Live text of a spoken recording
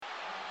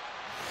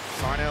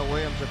Darnell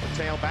Williams at the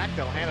tailback.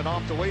 They'll hand it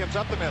off to Williams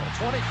up the middle.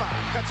 25,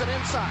 cuts it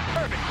inside.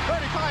 30,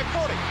 35,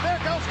 40.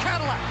 There goes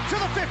Cadillac to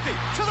the 50,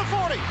 to the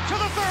 40, to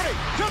the 30,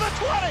 to the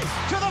 20,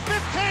 to the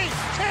 15,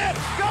 10.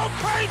 Go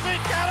crazy,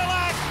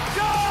 Cadillac!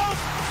 Go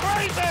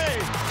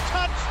crazy!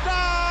 Touchdown!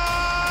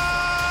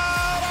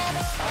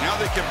 Now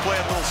they can play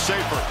a little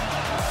safer,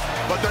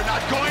 but they're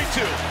not going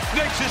to.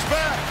 Nix is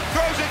back,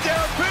 throws it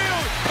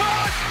downfield.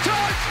 Caught!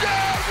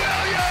 Touchdown,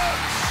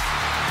 Williams!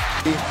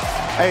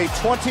 A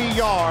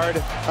 20-yard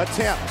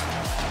attempt.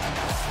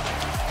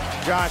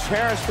 Josh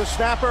Harris, the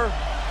snapper.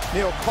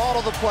 He'll call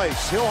to the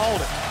place. He'll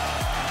hold it.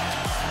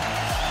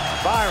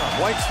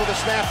 Byram waits for the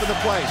snap to the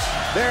place.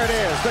 There it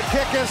is. The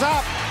kick is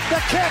up.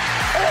 The kick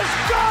is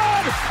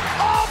good.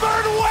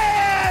 Auburn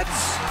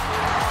wins.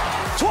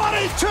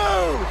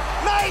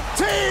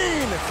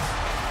 22-19.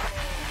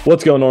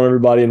 What's going on,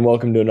 everybody, and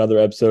welcome to another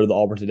episode of the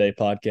Auburn Today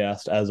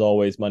podcast. As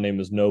always, my name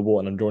is Noble,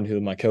 and I'm joined here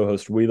with my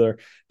co-host Wheeler.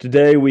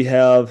 Today, we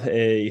have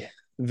a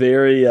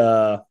very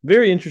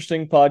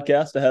interesting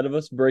podcast ahead of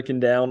us, breaking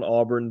down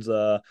Auburn's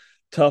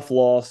tough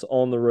loss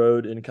on the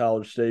road in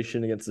College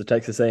Station against the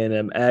Texas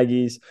A&M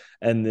Aggies,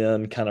 and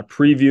then kind of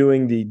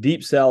previewing the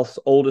Deep South's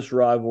oldest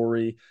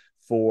rivalry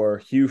for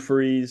Hugh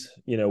Freeze.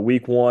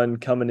 Week one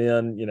coming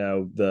in.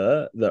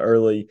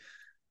 The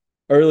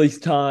early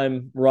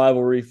time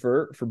rivalry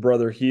for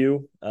brother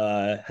Hugh.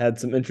 Had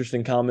some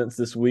interesting comments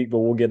this week, but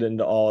we'll get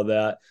into all of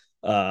that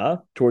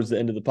towards the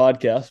end of the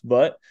podcast.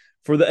 But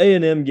for the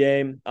A&M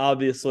game,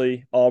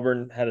 obviously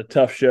Auburn had a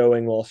tough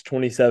showing, lost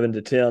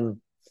 27-10.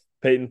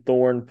 Peyton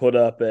Thorne put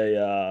up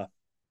a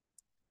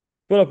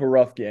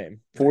rough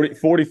game.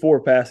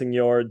 44 passing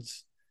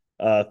yards,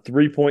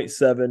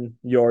 3.7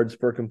 yards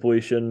per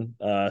completion,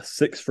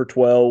 6 for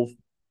 12.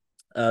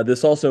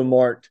 This also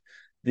marked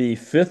the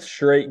fifth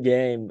straight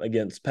game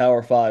against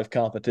Power 5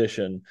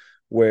 competition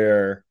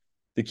where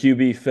the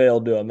QB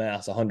failed to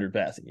amass 100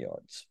 passing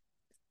yards.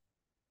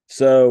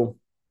 So,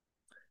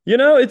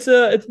 it's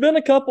been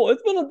a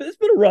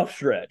rough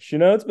stretch.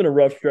 It's been a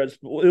rough stretch. It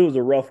was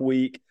a rough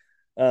week.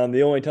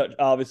 The only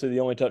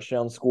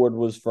touchdown scored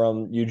was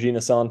from Eugene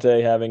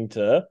Asante having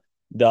to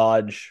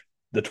dodge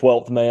the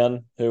 12th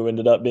man, who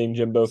ended up being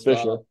Jimbo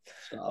Fisher.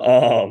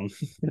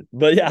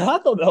 But yeah, I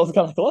thought that was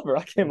kind of clever.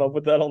 I came up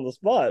with that on the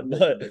spot,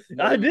 but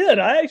I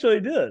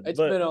actually did. It's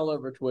been all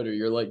over Twitter.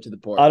 You're late to the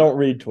party. I don't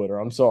read Twitter.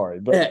 I'm sorry,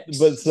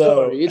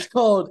 it's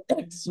called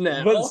X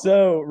now. But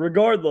so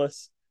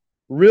regardless,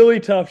 really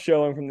tough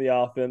showing from the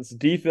offense.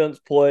 Defense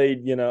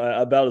played,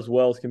 about as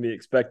well as can be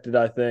expected,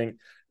 I think.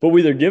 But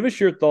either give us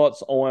your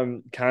thoughts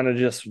on kind of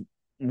just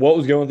what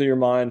was going through your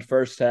mind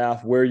first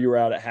half, where you were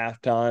at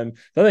halftime.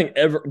 I think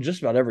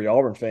just about every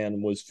Auburn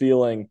fan was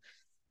feeling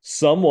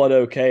somewhat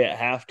okay at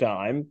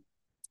halftime,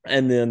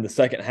 and then the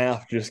second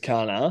half just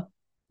kind of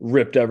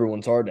ripped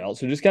everyone's heart out.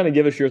 So just kind of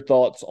give us your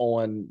thoughts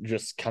on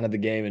just kind of the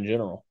game in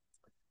general.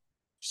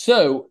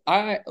 So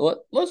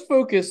let's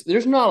focus.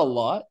 There's not a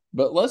lot,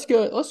 but let's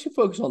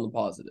focus on the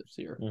positives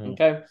here. Mm-hmm.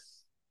 Okay,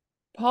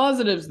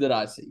 positives that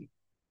I see.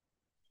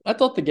 I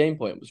thought the game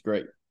plan was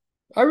great.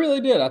 I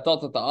really did. I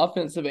thought that the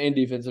offensive and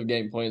defensive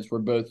game plans were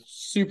both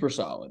super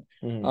solid.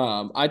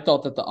 Mm-hmm. I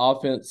thought that the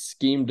offense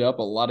schemed up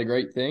a lot of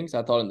great things.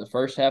 I thought in the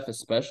first half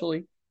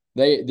especially,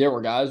 there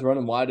were guys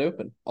running wide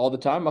open all the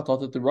time. I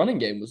thought that the running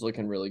game was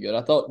looking really good.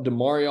 I thought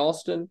Damari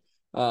Alston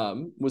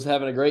was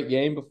having a great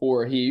game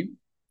before he,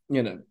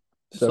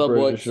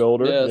 separated his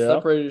shoulder. Yeah,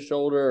 separated his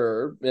shoulder,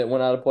 or it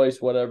went out of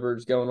place, whatever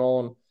is going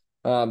on.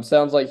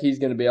 Sounds like he's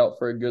going to be out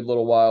for a good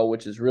little while,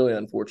 which is really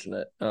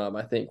unfortunate.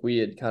 I think we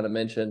had kind of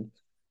mentioned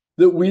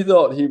that we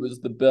thought he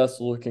was the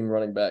best-looking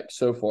running back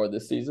so far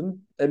this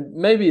season. And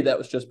maybe that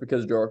was just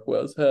because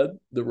Jarquez had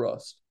the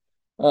rust.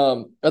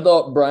 I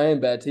thought Brian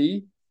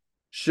Battie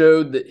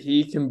showed that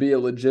he can be a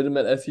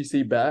legitimate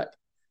SEC back,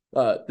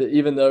 that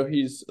even though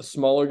he's a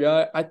smaller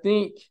guy. I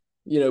think,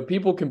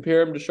 people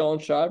compare him to Shaun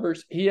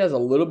Shivers. He has a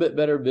little bit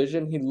better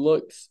vision. He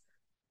looks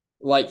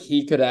like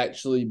he could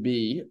actually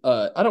be,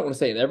 I don't want to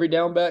say an every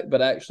down back,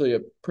 but actually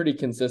a pretty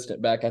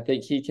consistent back. I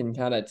think he can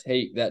kind of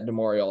take that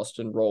Damari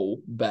Alston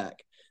role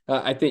back.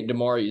 I think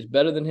Damari is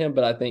better than him,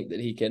 but I think that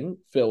he can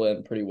fill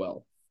in pretty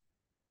well.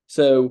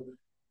 So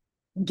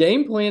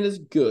game plan is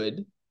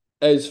good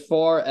as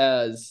far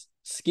as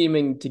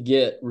scheming to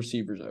get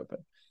receivers open.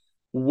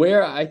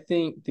 Where I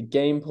think the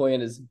game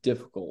plan is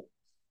difficult,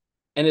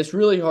 and it's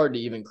really hard to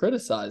even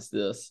criticize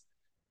this,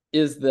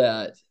 is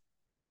that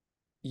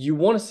you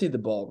want to see the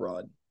ball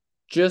run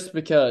just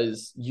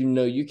because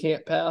you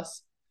can't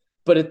pass,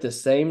 but at the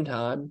same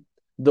time,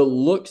 the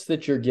looks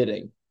that you're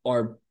getting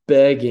are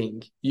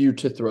begging you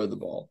to throw the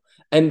ball,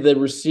 and the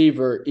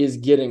receiver is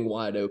getting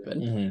wide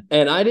open. Mm-hmm.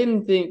 And I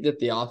didn't think that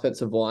the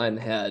offensive line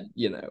had,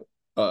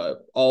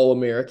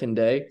 all-American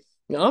day.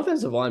 The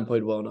offensive line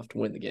played well enough to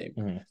win the game.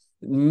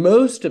 Mm-hmm.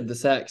 Most of the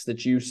sacks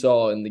that you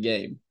saw in the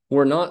game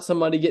were not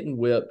somebody getting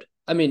whipped.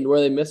 I mean, were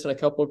they missing a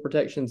couple of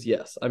protections?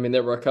 Yes. I mean,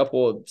 there were a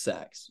couple of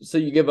sacks. So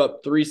you give up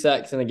 3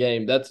 sacks in a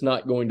game, that's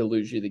not going to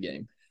lose you the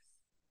game.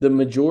 The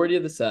majority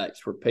of the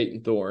sacks were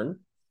Peyton Thorne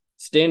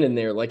standing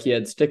there like he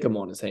had stickum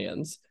on his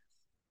hands,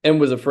 and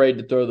was afraid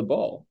to throw the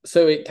ball.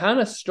 So it kind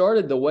of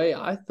started the way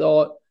I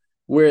thought,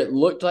 where it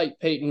looked like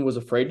Peyton was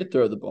afraid to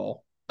throw the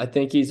ball. I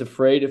think he's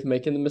afraid of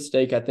making the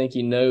mistake. I think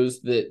he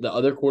knows that the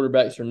other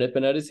quarterbacks are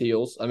nipping at his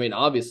heels. I mean,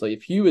 obviously,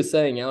 if he was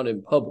saying out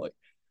in public,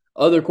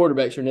 other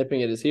quarterbacks are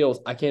nipping at his heels,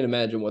 I can't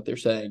imagine what they're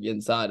saying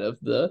inside of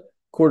the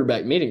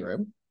quarterback meeting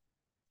room.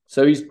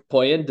 So he's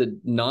playing to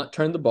not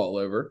turn the ball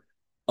over.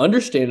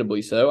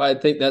 Understandably so. I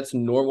think that's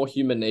normal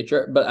human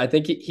nature. But I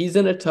think he's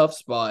in a tough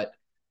spot,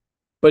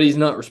 but he's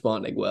not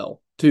responding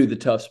well to the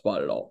tough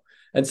spot at all.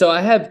 And so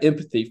I have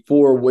empathy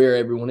for where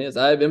everyone is.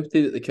 I have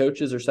empathy that the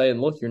coaches are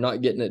saying, look, you're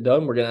not getting it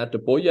done. We're going to have to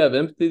pull you. I have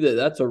empathy that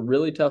that's a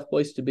really tough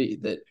place to be,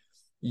 that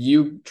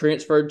you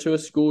transferred to a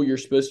school, you're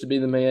supposed to be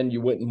the man, you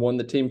went and won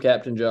the team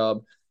captain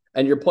job,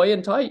 and you're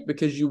playing tight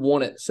because you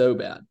want it so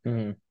bad.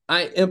 Mm-hmm.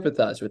 I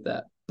empathize with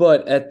that.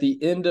 But at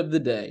the end of the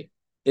day,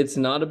 it's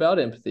not about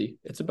empathy.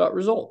 It's about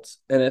results.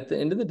 And at the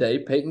end of the day,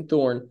 Peyton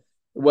Thorne,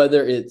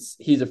 whether it's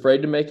he's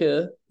afraid to make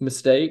a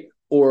mistake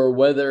or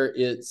whether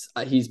it's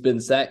he's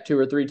been sacked 2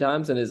 or 3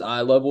 times and his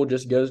eye level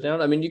just goes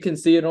down. I mean, you can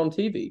see it on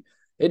TV.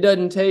 It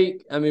doesn't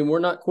take – I mean, we're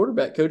not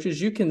quarterback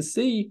coaches. You can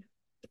see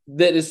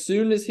that as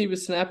soon as he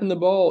was snapping the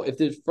ball, if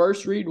the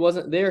first read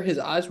wasn't there, his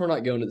eyes were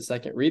not going to the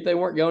second read. They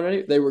weren't going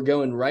anywhere. They were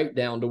going right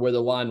down to where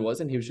the line was,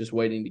 and he was just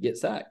waiting to get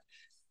sacked.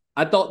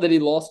 I thought that he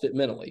lost it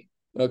mentally,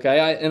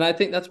 okay? And I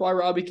think that's why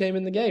Robbie came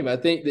in the game. I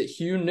think that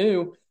Hugh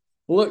knew,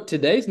 look,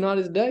 today's not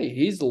his day.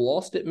 He's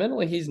lost it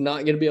mentally. He's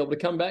not going to be able to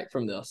come back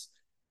from this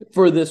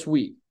for this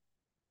week.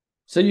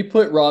 So you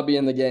put Robbie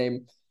in the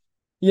game,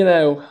 you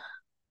know,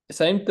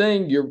 same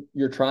thing.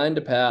 You're trying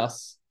to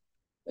pass,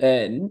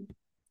 and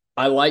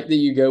I like that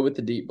you go with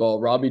the deep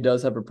ball. Robbie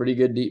does have a pretty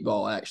good deep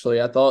ball,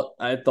 actually. I thought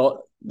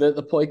that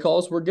the play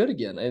calls were good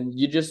again, and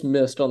you just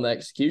missed on the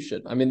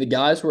execution. I mean, the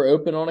guys were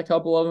open on a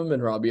couple of them,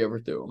 and Robbie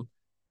overthrew them.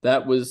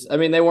 That was, I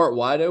mean, they weren't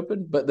wide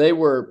open, but they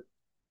were,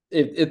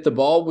 if the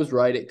ball was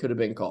right, it could have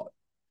been caught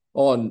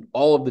on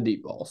all of the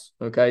deep balls.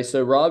 Okay,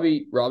 so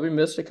Robbie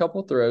missed a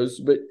couple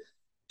throws, but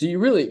do you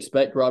really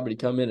expect Robbie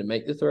to come in and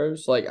make the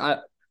throws? Like,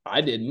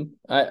 I didn't.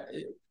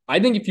 I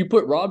think if you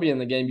put Robbie in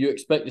the game, you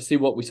expect to see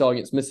what we saw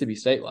against Mississippi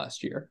State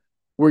last year,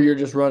 where you're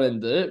just running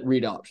the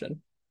read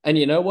option. And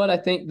you know what? I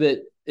think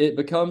that it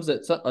becomes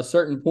at a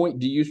certain point,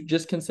 do you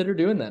just consider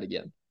doing that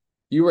again?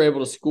 You were able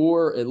to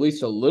score at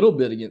least a little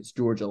bit against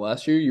Georgia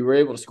last year. You were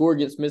able to score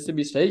against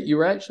Mississippi State. You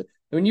were actually,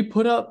 when you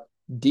put up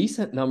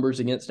decent numbers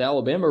against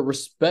Alabama,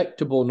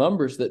 respectable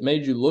numbers that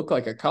made you look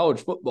like a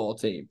college football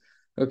team.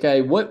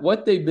 Okay,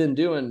 what they've been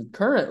doing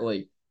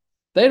currently,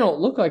 they don't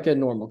look like a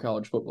normal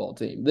college football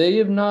team. They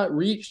have not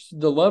reached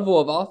the level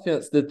of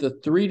offense that the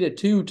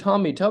 3-2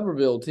 Tommy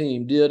Tuberville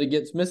team did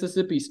against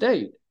Mississippi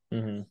State.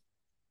 Mm-hmm.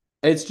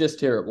 It's just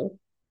terrible.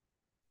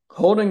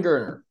 Holden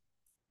Geriner,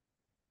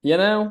 you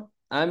know,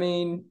 I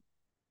mean,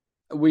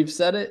 we've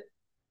said it.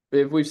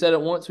 If we've said it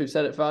once, we've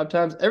said it 5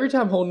 times. Every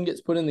time Holden gets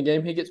put in the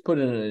game, he gets put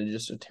in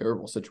just a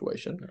terrible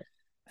situation.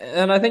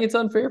 And I think it's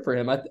unfair for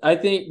him. I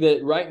think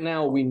that right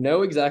now we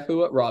know exactly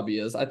what Robbie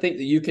is. I think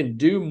that you can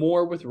do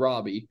more with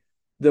Robbie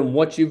than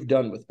what you've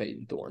done with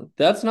Peyton Thorne.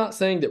 That's not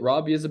saying that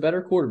Robbie is a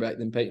better quarterback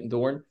than Peyton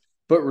Thorne,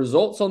 but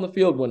results on the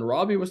field, when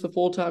Robbie was the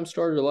full-time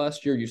starter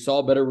last year, you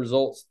saw better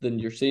results than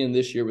you're seeing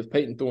this year with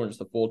Peyton Thorne as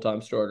the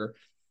full-time starter.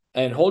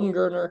 And Holden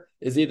Geriner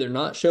is either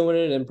not showing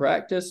it in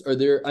practice or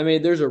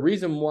there's a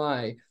reason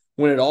why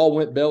when it all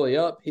went belly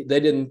up, they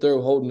didn't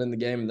throw Holden in the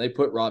game and they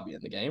put Robbie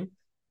in the game.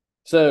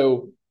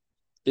 So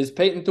is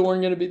Peyton Thorne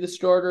going to be the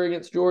starter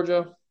against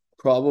Georgia?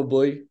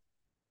 Probably.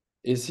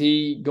 Is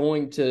he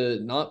going to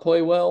not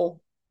play well?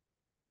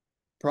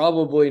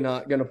 Probably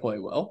not going to play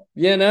well.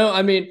 You know,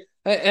 I mean,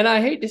 and I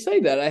hate to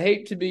say that. I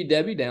hate to be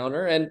Debbie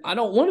Downer, and I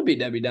don't want to be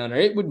Debbie Downer.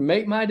 It would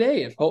make my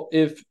day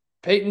if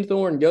Peyton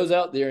Thorne goes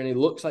out there and he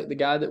looks like the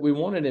guy that we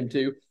wanted him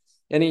to,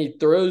 and he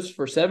throws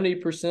for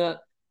 70%,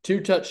 2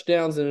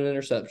 touchdowns and an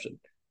interception.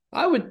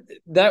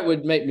 That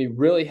would make me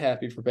really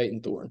happy for Peyton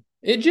Thorne.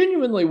 It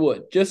genuinely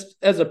would, just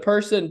as a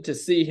person, to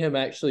see him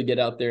actually get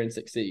out there and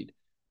succeed.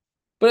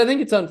 But I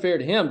think it's unfair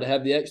to him to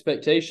have the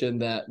expectation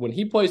that when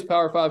he plays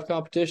Power 5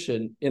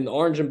 competition in the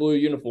orange and blue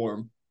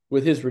uniform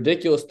with his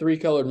ridiculous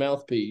 3-colored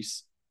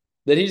mouthpiece,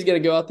 that he's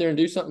going to go out there and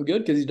do something good,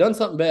 because he's done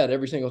something bad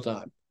every single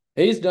time.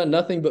 He's done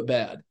nothing but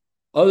bad,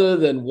 other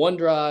than one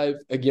drive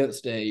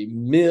against a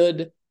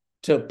mid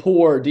to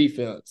poor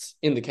defense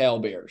in the Cal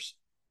Bears.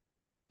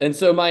 And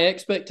so my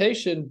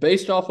expectation,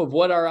 based off of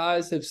what our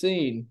eyes have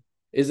seen,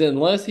 is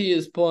unless he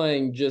is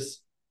playing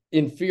just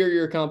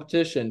inferior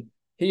competition,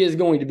 he is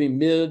going to be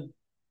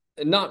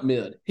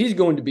he's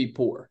going to be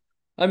poor.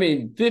 I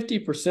mean,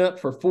 50%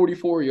 for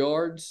 44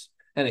 yards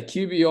and a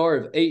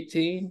QBR of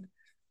 18,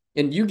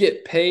 and you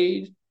get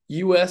paid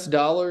US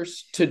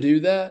dollars to do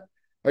that?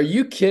 Are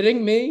you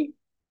kidding me?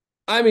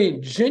 I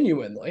mean,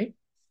 genuinely.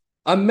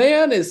 A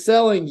man is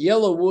selling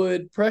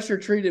Yellowwood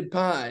pressure-treated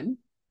pine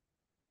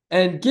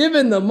and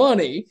giving the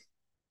money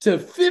to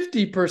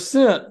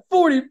 50%,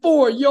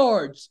 44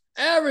 yards,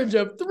 average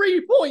of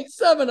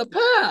 3.7 a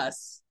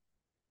pass.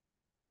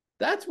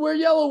 That's where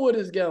Yellowwood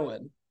is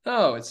going.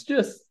 Oh, it's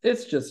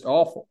just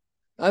awful.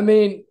 I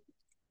mean,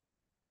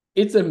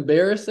 it's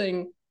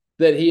embarrassing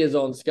that he is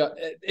on Scott.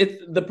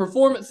 It's the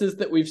performances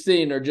that we've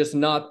seen are just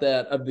not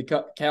that of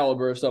the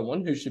caliber of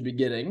someone who should be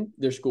getting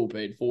their school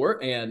paid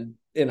for and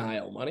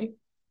NIL money.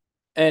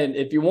 And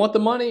if you want the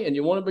money and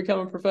you want to become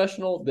a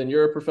professional, then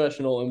you're a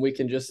professional. And we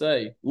can just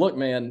say, look,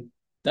 man,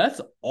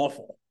 that's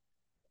awful.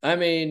 I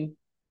mean,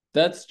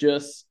 that's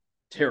just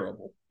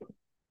terrible.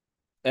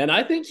 And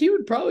I think he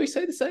would probably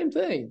say the same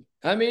thing.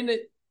 I mean,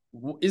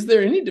 is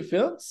there any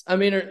defense? I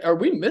mean, are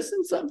we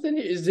missing something?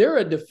 Is there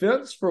a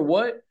defense for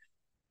what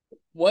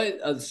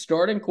a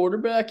starting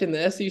quarterback in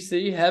the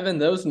SEC having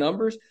those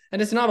numbers?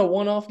 And it's not a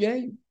one-off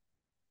game.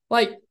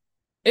 Like,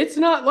 it's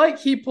not like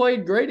he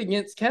played great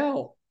against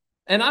Cal.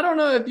 And I don't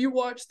know if you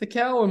watched the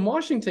Cal and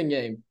Washington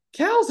game.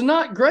 Cal's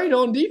not great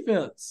on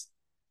defense.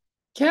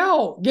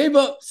 Cal gave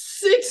up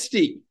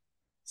 60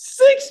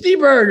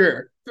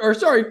 burger,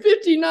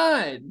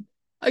 59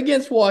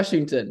 against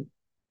Washington.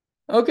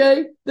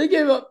 Okay? They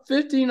gave up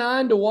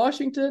 59 to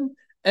Washington.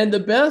 And the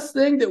best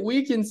thing that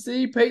we can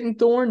see Peyton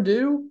Thorne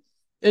do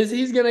is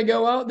he's going to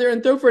go out there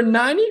and throw for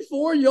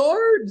 94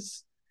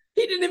 yards.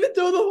 He didn't even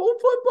throw the whole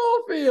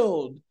football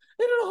field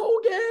in a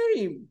whole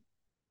game.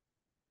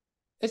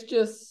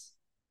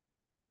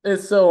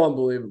 It's so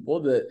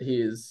unbelievable that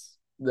he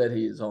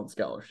is on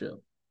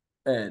scholarship,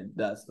 and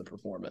that's the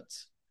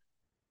performance.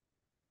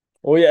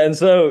 Well, yeah, and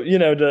so,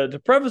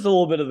 to preface a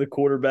little bit of the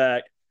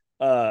quarterback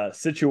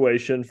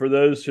situation for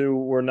those who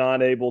were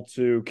not able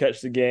to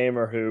catch the game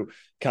or who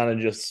kind of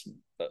just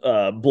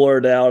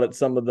blurred out at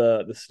some of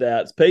the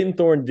stats, Peyton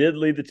Thorne did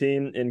lead the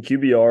team in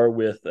QBR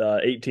with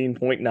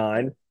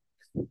 18.9.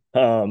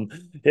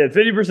 He had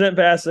 50%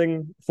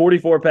 passing,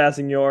 44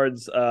 passing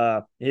yards.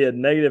 He had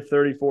negative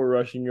 34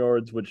 rushing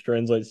yards, which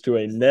translates to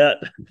a net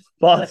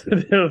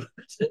positive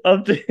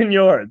of 10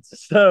 yards.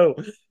 So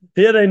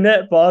he had a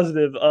net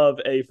positive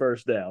of a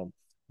first down.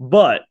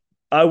 But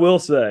I will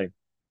say,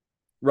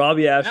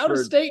 Robbie Ashford.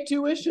 Out-of-state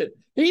tuition.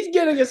 He's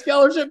getting a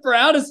scholarship for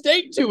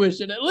out-of-state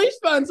tuition. At least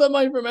find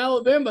somebody from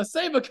Alabama.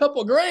 Save a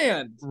couple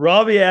grand.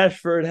 Robbie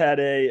Ashford had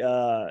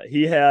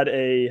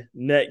a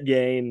net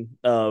gain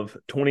of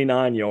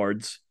 29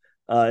 yards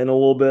in a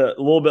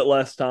little bit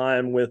less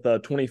time with a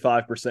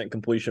 25%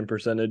 completion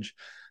percentage.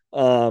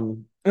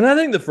 And I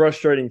think the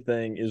frustrating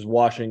thing is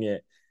watching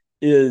it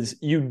is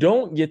you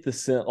don't get the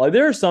sense. Like,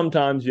 there are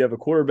sometimes you have a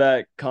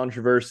quarterback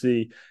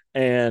controversy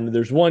and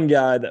there's one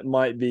guy that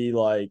might be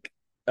like,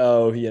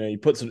 oh, he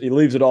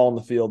leaves it all on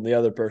the field and the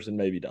other person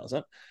maybe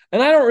doesn't.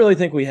 And I don't really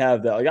think we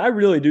have that. Like, I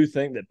really do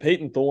think that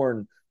Peyton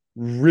Thorne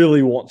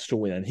really wants to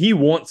win. He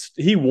wants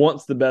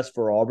the best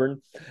for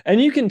Auburn.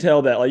 And you can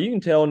tell that. Like, you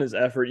can tell in his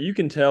effort, you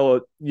can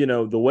tell,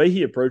 the way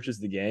he approaches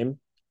the game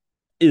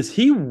is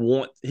he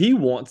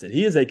wants it.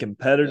 He is a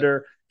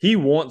competitor. He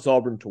wants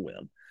Auburn to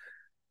win.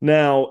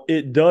 Now,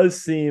 it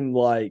does seem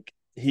like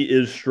he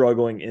is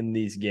struggling in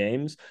these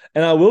games.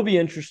 And I will be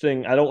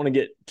interesting. I don't want to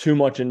get too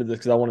much into this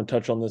because I want to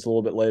touch on this a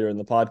little bit later in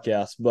the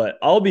podcast, but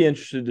I'll be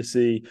interested to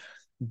see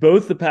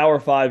both the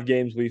Power 5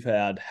 games we've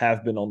had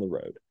have been on the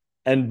road.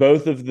 And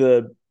both of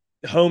the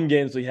home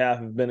games we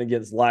have been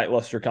against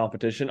lackluster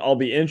competition. I'll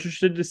be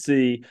interested to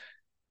see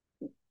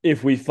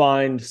if we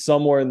find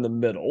somewhere in the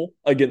middle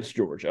against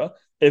Georgia.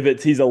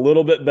 If he's a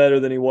little bit better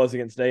than he was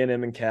against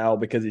A&M and Cal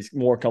because he's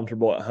more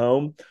comfortable at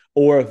home,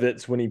 or if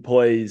it's when he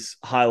plays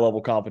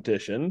high-level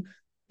competition,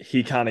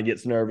 he kind of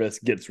gets nervous,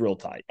 gets real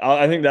tight.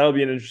 I think that'll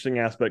be an interesting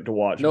aspect to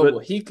watch. No,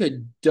 he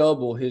could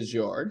double his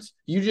yards.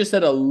 You just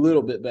said a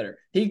little bit better.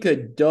 He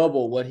could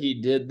double what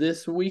he did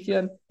this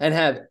weekend and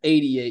have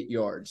 88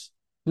 yards.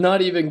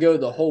 Not even go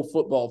the whole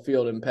football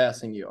field in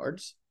passing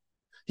yards.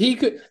 He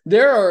could.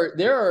 There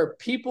are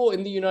people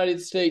in the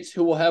United States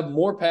who will have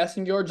more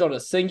passing yards on a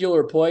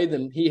singular play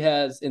than he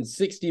has in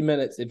 60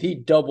 minutes if he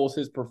doubles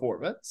his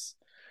performance.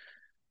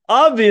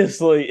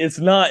 Obviously,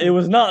 it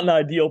was not an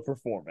ideal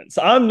performance.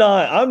 I'm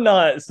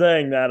not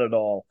saying that at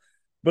all.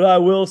 But I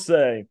will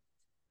say,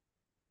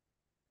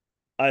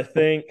 I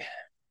think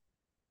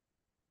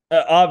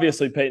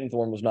obviously Peyton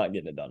Thorne was not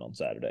getting it done on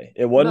Saturday.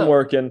 It wasn't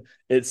working.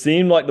 It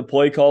seemed like the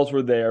play calls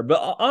were there.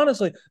 But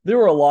honestly, there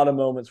were a lot of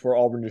moments where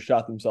Auburn just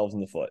shot themselves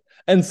in the foot.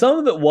 And some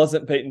of it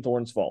wasn't Peyton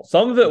Thorne's fault.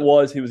 Some of it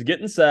was he was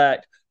getting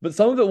sacked, but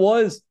some of it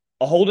was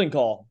a holding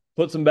call.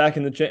 Puts them back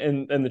in the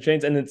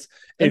chains, and it's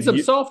some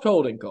soft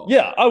holding calls.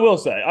 Yeah, I will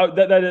say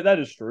that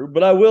is true.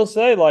 But I will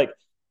say, like,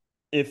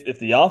 if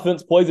the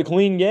offense plays a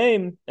clean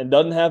game and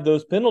doesn't have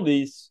those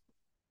penalties,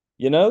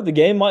 the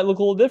game might look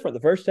a little different.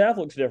 The first half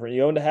looks different.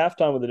 You go into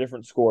halftime with a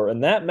different score,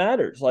 and that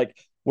matters. Like,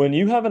 when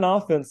you have an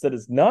offense that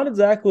has not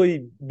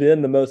exactly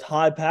been the most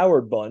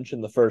high-powered bunch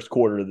in the first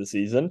quarter of the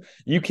season,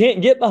 you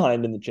can't get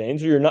behind in the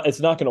chains, or it's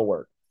not going to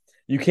work.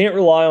 You can't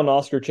rely on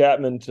Oscar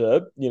Chapman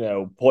to,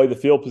 play the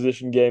field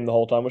position game the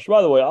whole time, which,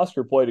 by the way,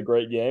 Oscar played a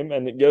great game.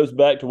 And it goes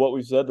back to what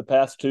we've said the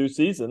past 2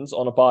 seasons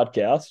on a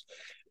podcast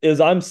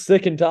is I'm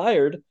sick and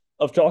tired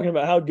of talking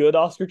about how good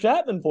Oscar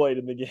Chapman played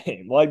in the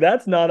game. Like,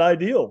 that's not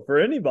ideal for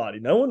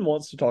anybody. No one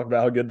wants to talk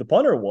about how good the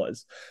punter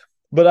was.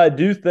 But I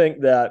do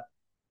think that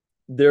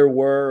there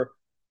were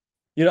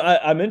You know,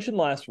 I mentioned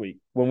last week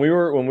when we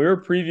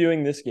were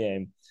previewing this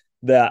game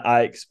that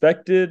I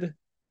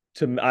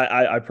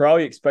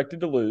probably expected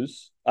to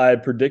lose. I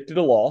had predicted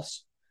a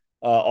loss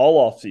all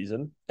off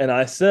season, and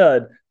I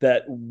said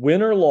that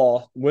win or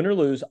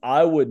lose,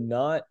 I would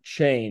not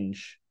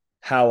change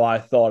how I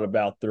thought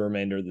about the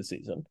remainder of the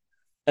season.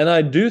 And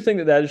I do think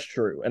that that is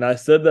true. And I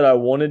said that I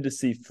wanted to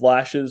see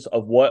flashes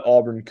of what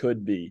Auburn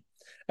could be.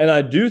 And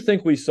I do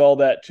think we saw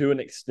that to an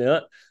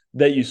extent,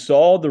 that you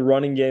saw the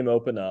running game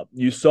open up.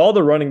 You saw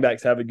the running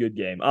backs have a good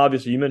game.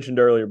 Obviously, you mentioned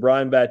earlier,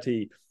 Brian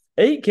Battie,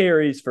 8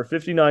 carries for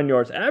 59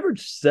 yards,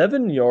 averaged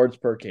 7 yards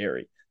per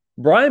carry.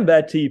 Brian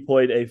Battie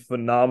played a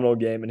phenomenal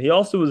game, and he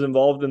also was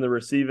involved in the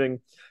receiving.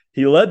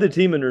 He led the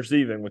team in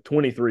receiving with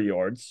 23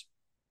 yards,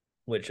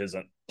 which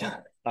isn't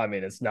 – I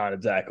mean, it's not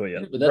exactly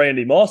a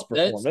Randy Moss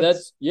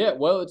performance.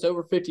 Well, it's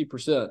over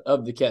 50%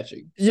 of the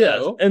catching. So.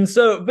 Yes, and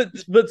so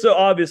 – but so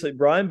obviously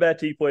Brian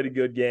Battie played a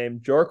good game.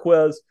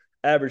 Jarquez –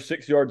 averaged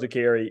 6 yards a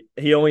carry.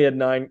 He only had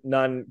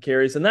nine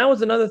carries. And that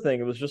was another thing.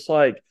 It was just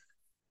like,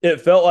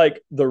 it felt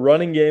like the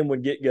running game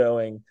would get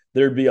going.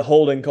 There'd be a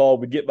holding call.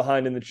 We'd get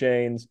behind in the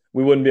chains.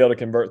 We wouldn't be able to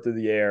convert through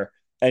the air,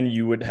 and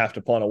you would have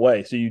to punt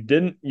away. So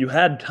you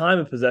had time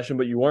of possession,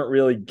 but you weren't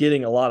really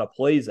getting a lot of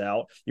plays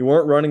out. You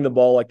weren't running the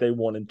ball like they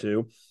wanted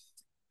to.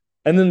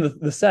 And then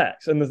the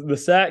sacks. And the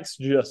sacks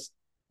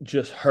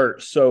just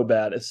hurt so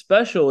bad,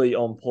 especially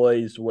on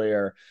plays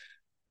where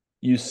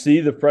you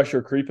see the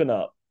pressure creeping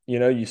up. You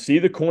know, you see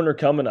the corner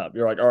coming up.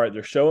 You're like, all right,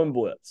 they're showing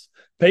blitz.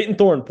 Peyton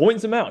Thorne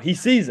points him out. He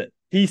sees it.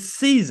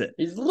 He's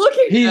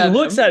looking at him. He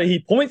looks at it. He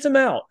points him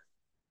out.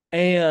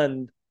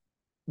 And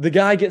the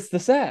guy gets the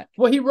sack.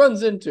 Well, he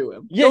runs into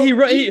him. Yeah, he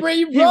runs to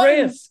the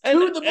blitz.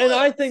 And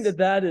I think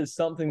that is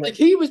something like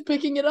he was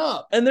picking it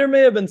up. And there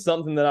may have been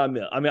something that I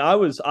missed. I mean, I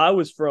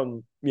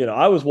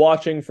was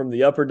watching from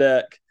the upper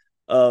deck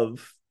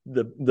of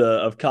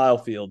of Kyle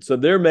Field. So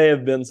there may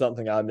have been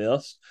something I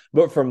missed.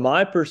 But from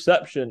my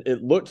perception,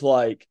 it looked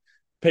like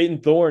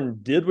Peyton Thorne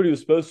did what he was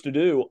supposed to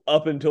do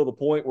up until the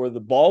point where the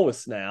ball was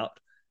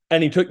snapped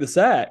and he took the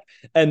sack.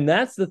 And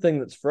that's the thing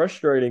that's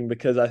frustrating,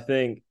 because I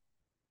think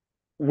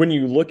when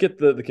you look at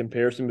the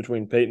comparison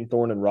between Peyton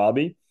Thorne and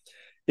Robbie,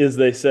 is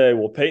they say,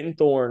 well, Peyton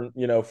Thorne,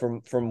 you know,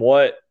 from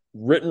what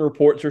written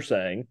reports are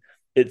saying,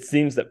 it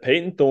seems that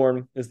Peyton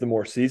Thorne is the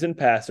more seasoned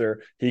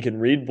passer. He can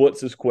read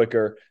blitzes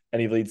quicker,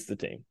 and he leads the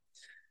team.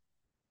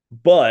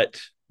 But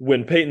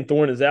when Peyton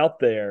Thorne is out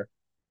there,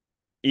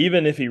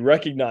 even if he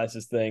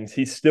recognizes things,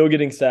 he's still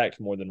getting sacked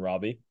more than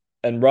Robbie.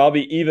 And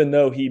Robbie, even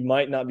though he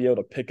might not be able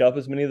to pick up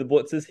as many of the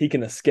blitzes, he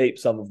can escape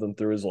some of them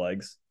through his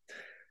legs.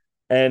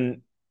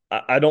 And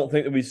I don't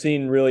think that we've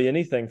seen really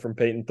anything from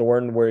Peyton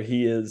Thorne where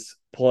he is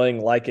playing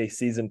like a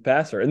seasoned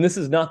passer. And this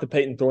is not the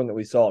Peyton Thorne that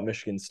we saw at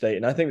Michigan State.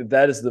 And I think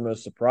that is the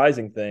most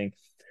surprising thing,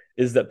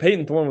 is that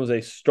Peyton Thorne was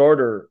a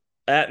starter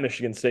at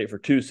Michigan State for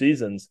 2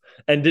 seasons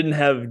and didn't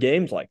have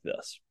games like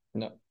this.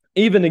 No.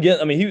 Even again,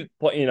 I mean, he was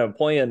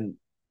playing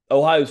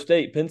Ohio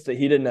State, Penn State,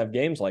 he didn't have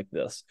games like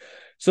this.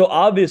 So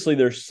obviously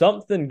there's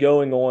something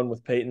going on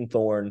with Peyton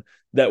Thorne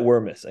that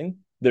we're missing.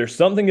 There's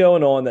something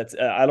going on that's,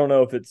 I don't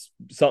know if it's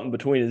something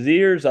between his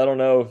ears. I don't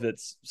know if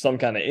it's some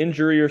kind of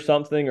injury or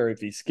something, or if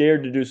he's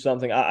scared to do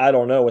something. I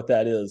don't know what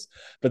that is.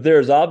 But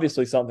there's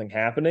obviously something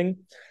happening.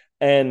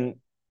 And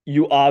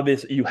you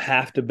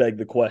have to beg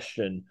the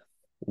question,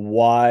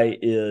 why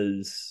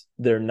is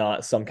there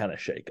not some kind of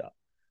shakeup?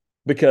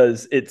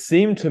 Because it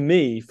seemed to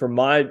me, from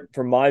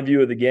my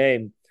view of the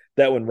game,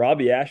 that when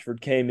Robbie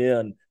Ashford came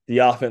in, the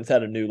offense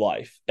had a new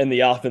life, and the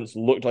offense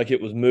looked like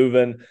it was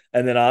moving.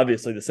 And then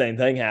obviously the same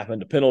thing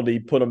happened. A penalty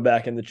put them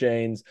back in the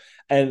chains.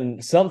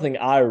 And something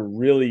I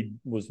really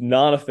was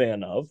not a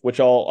fan of, which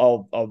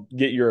I'll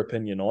get your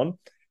opinion on.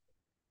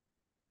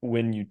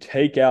 When you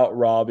take out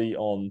Robbie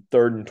on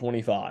 3rd and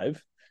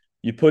 25,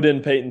 you put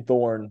in Peyton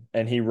Thorne,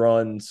 and he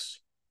runs,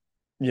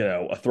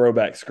 a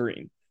throwback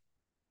screen.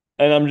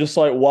 And I'm just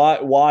like,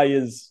 why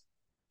is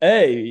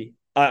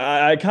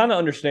I kind of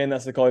understand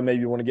that's the call. Maybe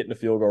you want to get into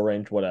field goal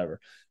range, whatever.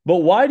 But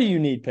why do you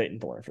need Peyton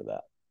Thorne for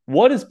that?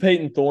 What is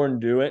Peyton Thorne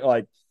doing?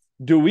 Like,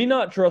 do we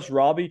not trust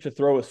Robbie to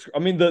throw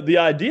the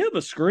idea of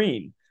a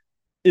screen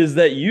is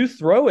that you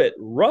throw it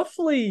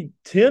roughly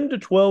 10 to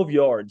 12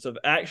 yards of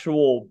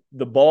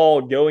the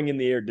ball going in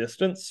the air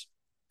distance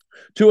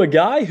to a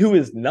guy who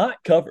is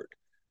not covered.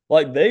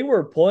 Like, they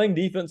were playing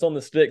defense on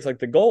the sticks, like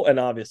the goal, and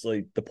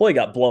obviously the play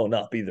got blown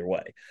up either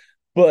way.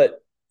 But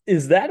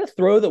is that a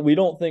throw that we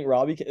don't think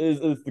Robbie can? Is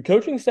the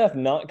coaching staff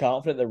not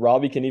confident that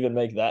Robbie can even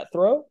make that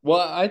throw? Well,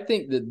 I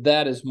think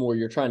that is more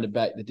you're trying to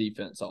back the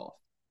defense off.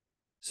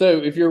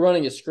 So if you're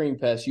running a screen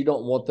pass, you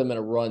don't want them in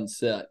a run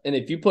set. And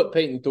if you put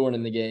Peyton Thorne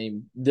in the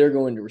game, they're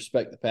going to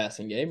respect the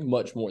passing game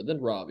much more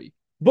than Robbie.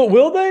 But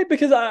will they?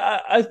 Because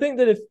I think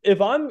that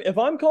if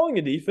I'm calling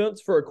a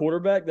defense for a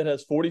quarterback that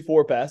has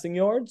 44 passing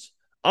yards,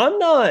 I'm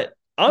not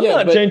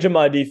changing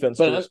my defense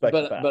to respect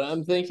the pass. But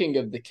I'm thinking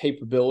of the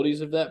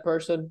capabilities of that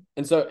person.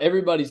 And so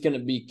everybody's going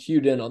to be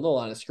cued in on the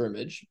line of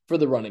scrimmage for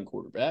the running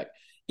quarterback.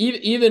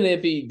 Even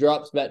if he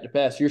drops back to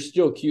pass, you're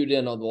still cued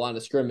in on the line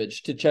of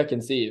scrimmage to check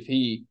and see if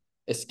he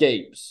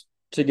escapes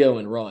to go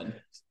and run.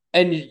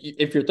 And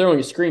if you're throwing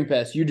a screen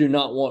pass, you do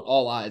not want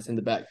all eyes in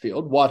the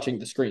backfield watching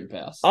the screen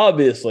pass.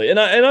 Obviously. And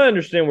I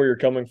understand where you're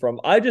coming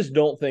from. I just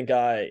don't think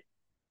I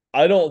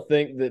don't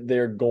think that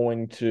they're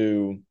going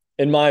to,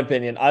 in my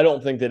opinion, I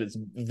don't think that it's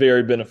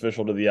very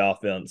beneficial to the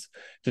offense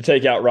to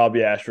take out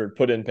Robbie Ashford,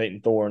 put in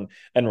Peyton Thorne,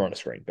 and run a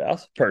screen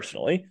pass,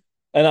 personally.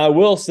 And I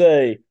will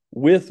say,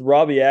 with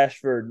Robbie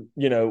Ashford,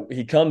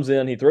 he comes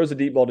in, he throws a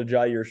deep ball to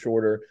Jair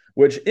Shorter,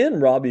 which in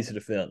Robbie's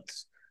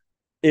defense,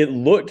 it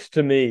looked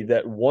to me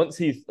that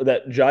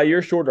that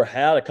Jair Shorter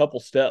had a couple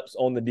steps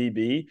on the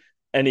DB,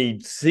 and he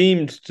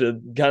seemed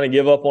to kind of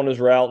give up on his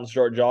route and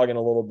start jogging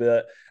a little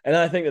bit. And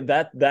I think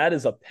that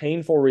is a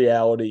painful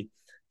reality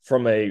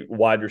from a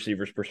wide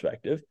receiver's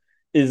perspective,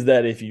 is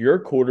that if your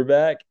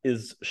quarterback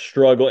is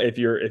struggling, if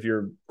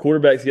your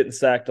quarterback's getting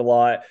sacked a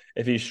lot,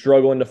 if he's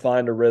struggling to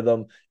find a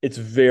rhythm, it's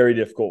very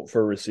difficult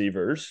for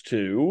receivers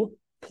to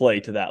play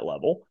to that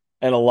level.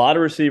 And a lot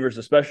of receivers,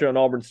 especially on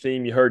Auburn's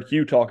team, you heard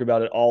Hugh talk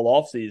about it all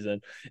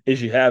offseason,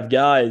 is you have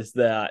guys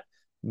that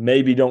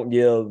maybe don't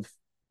give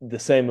the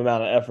same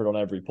amount of effort on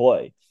every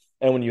play.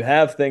 And when you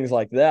have things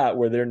like that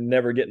where they're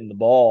never getting the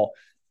ball,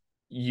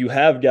 you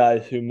have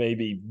guys who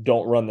maybe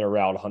don't run their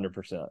route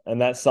 100%. And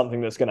that's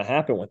something that's going to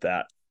happen with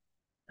that.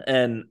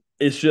 And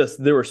it's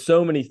just, there were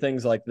so many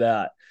things like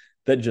that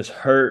just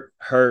hurt.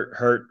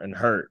 And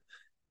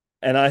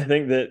I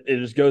think that it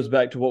just goes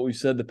back to what we've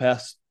said the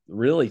past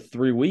really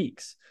 3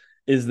 weeks,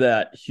 is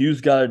that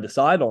Hugh's got to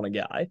decide on a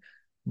guy.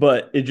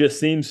 But it just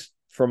seems,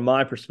 from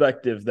my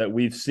perspective, that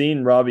we've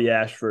seen Robbie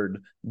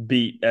Ashford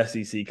beat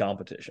SEC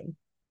competition.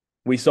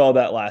 We saw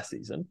that last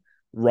season.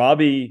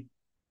 Robbie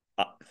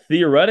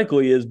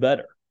theoretically is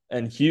better.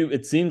 And Hugh,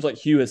 it seems like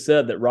Hugh has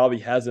said that Robbie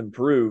has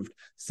improved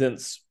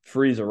since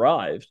Freeze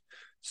arrived.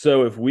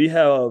 So if we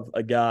have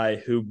a guy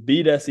who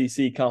beat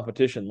SEC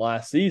competition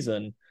last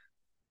season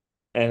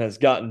and has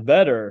gotten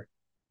better,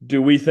 do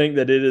we think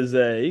that it is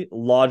a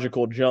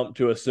logical jump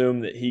to assume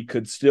that he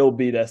could still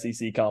beat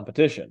SEC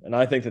competition? And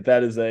I think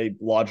that is a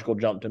logical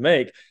jump to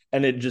make.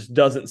 And it just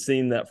doesn't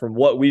seem that, from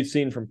what we've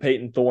seen from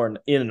Peyton Thorne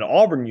in an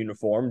Auburn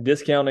uniform,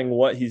 discounting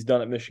what he's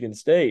done at Michigan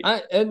State,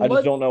 I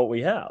just don't know what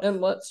we have. And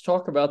let's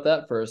talk about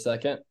that for a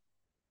second.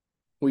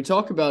 We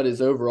talk about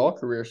his overall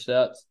career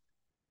stats.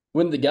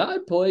 When the guy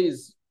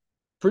plays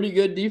pretty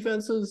good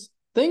defenses,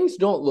 things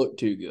don't look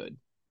too good.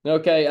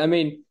 Okay, I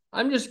mean,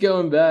 I'm just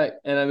going back,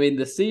 and I mean,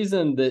 the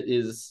season that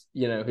is,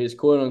 his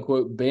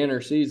quote-unquote banner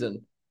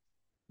season,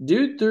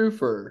 dude threw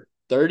for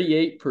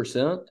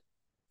 38%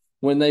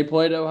 when they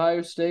played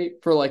Ohio State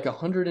for like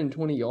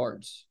 120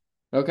 yards,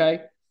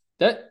 okay?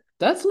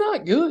 That's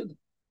not good.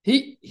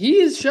 He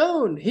has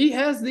shown he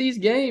has these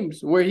games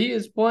where he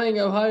is playing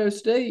Ohio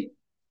State,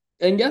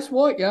 and guess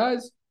what,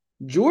 guys?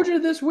 Georgia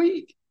this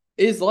week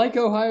is like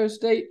Ohio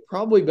State,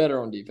 probably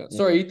better on defense.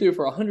 Sorry, he threw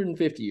for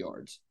 150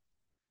 yards,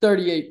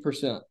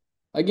 38%.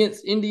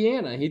 Against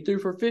Indiana, he threw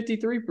for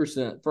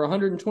 53% for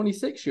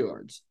 126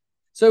 yards.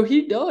 So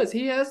he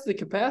has the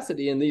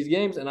capacity in these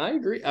games, and I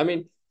agree. I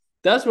mean,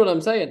 that's what I'm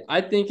saying.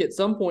 I think at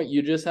some point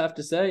you just have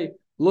to say,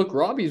 look,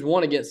 Robbie's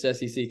won against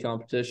SEC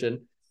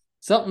competition.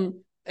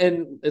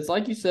 And it's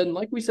like you said, and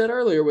like we said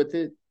earlier with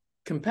the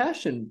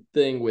compassion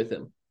thing with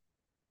him,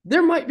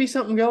 there might be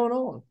something going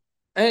on.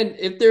 And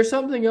if there's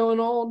something going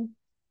on,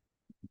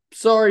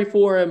 sorry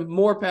for him,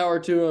 more power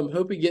to him.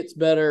 Hope he gets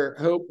better.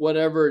 Hope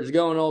whatever is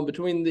going on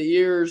between the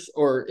ears,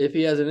 or if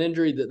he has an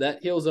injury, that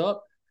heals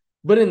up.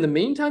 But in the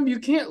meantime, you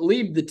can't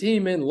leave the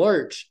team in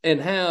lurch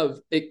and have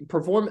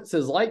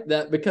performances like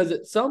that, because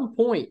at some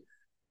point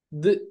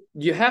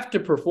you have to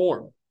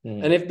perform.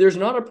 And if there's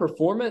not a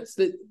performance,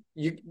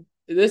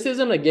 this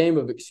isn't a game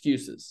of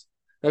excuses.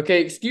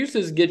 Okay,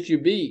 excuses get you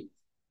beat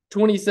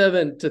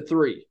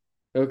 27-3.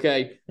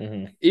 Okay.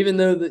 Even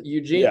though that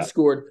Eugene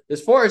scored,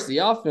 as far as the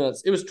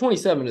offense, it was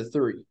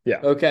 27-3.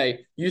 Yeah. Okay.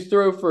 You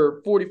throw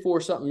for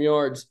 44-something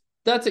yards.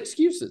 That's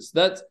excuses.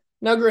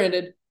 Now,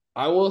 granted,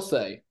 I will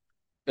say,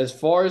 as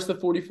far as the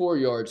 44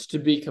 yards, to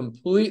be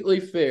completely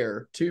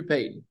fair to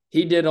Peyton,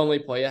 he did only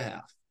play a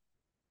half.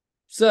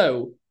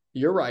 So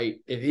you're right.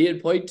 If he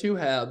had played 2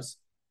 halves,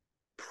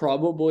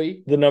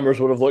 probably the numbers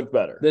would have looked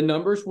better. The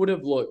numbers would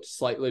have looked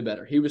slightly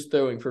better. He was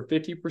throwing for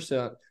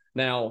 50%.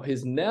 Now,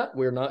 his net,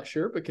 we're not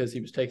sure, because he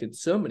was taking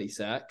so many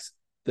sacks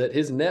that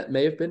his net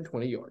may have been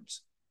 20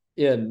 yards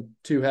in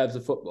 2 halves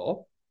of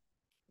football.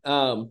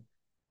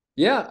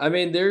 Yeah, I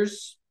mean,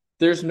 there's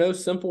no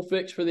simple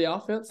fix for the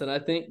offense, and I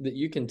think that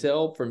you can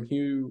tell from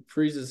Hugh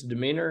Freeze's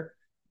demeanor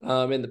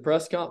in the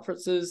press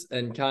conferences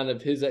and kind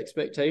of his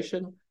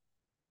expectation,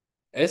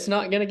 it's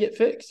not going to get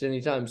fixed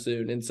anytime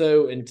soon. And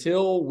so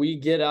until we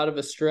get out of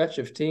a stretch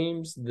of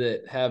teams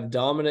that have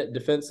dominant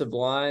defensive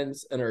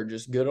lines and are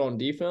just good on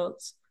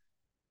defense,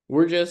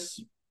 we're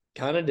just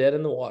kind of dead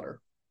in the water,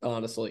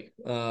 honestly.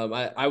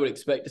 I would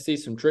expect to see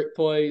some trick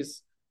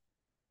plays.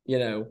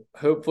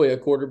 Hopefully a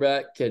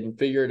quarterback can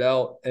figure it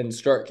out and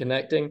start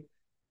connecting.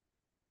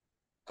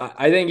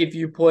 I think if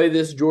you play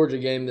this Georgia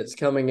game that's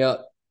coming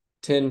up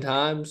 10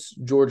 times,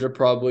 Georgia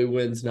probably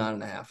wins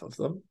 9.5 of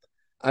them.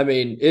 I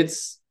mean,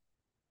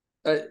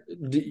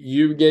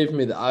 You gave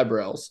me the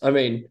eyebrows. I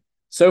mean,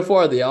 so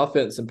far the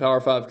offense in Power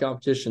 5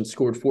 competition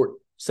scored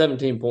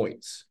 17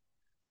 points.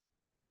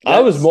 I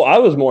was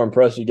more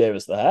impressed you gave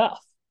us the half.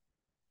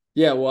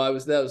 Yeah, well, I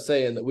was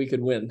saying that we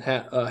could win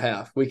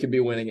half. We could be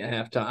winning at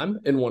halftime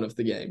in one of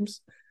the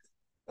games.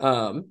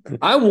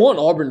 I want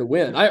Auburn to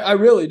win. I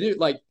really do.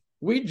 Like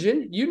we're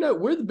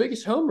the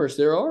biggest homers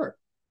there are.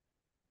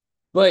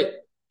 But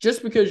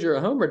just because you're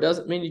a homer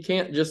doesn't mean you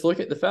can't just look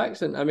at the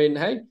facts. And I mean,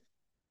 hey,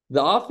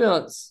 the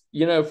offense,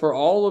 for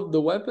all of the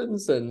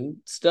weapons and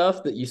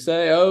stuff that you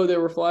say, oh, there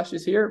were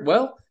flashes here.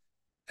 Well,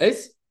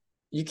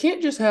 you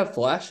can't just have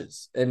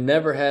flashes and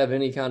never have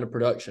any kind of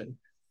production.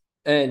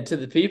 And to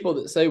the people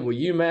that say, well,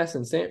 UMass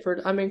and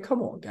Stanford, I mean,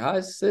 come on,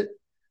 guys.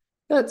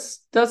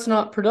 That's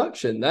not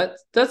production.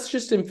 That's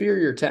just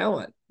inferior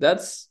talent.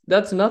 That's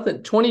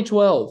nothing.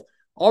 2012,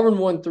 Auburn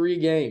won 3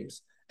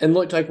 games and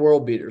looked like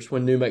world beaters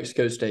when New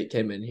Mexico State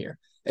came in here.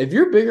 If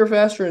you're bigger,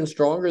 faster, and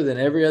stronger than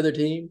every other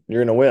team,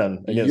 you're going to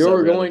win.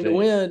 You're going to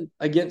win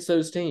against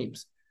those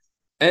teams.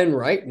 And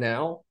right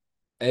now,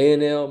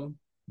 A&M,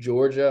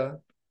 Georgia,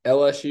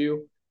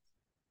 LSU,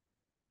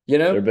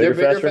 they're bigger,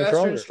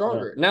 faster, and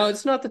stronger. Yeah. Now,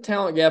 it's not the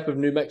talent gap of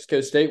New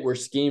Mexico State where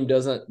scheme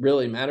doesn't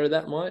really matter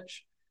that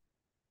much.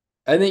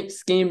 I think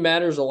scheme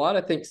matters a lot.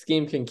 I think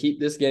scheme can keep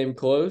this game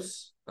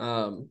close.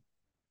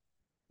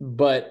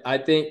 But I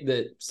think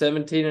that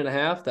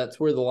 17.5, that's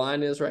where the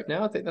line is right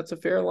now. I think that's a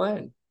fair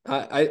line.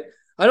 I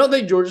don't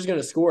think Georgia's going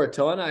to score a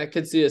ton. I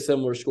could see a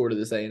similar score to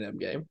this A&M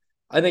game.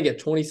 I think a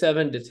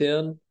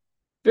 27-10,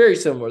 very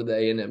similar to the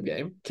A&M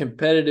game.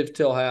 Competitive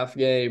till half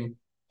game,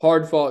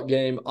 hard-fought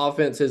game.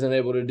 Offense isn't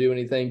able to do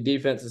anything.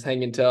 Defense is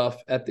hanging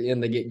tough. At the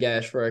end, they get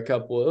gashed for a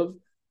couple of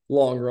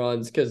long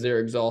runs because they're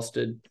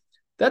exhausted.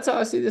 That's how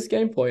I see this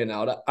game playing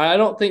out. I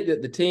don't think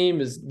that the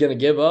team is going to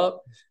give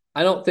up.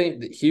 I don't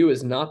think that Hugh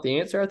is not the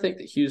answer. I think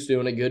that Hugh's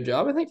doing a good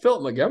job. I think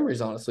Philip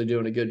Montgomery's honestly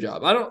doing a good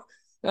job. I don't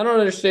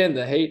understand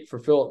the hate for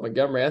Philip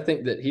Montgomery. I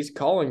think that he's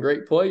calling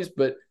great plays,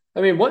 but I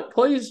mean, what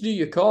plays do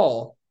you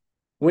call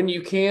when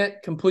you can't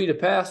complete a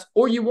pass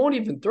or you won't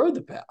even throw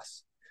the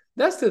pass?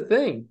 That's the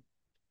thing.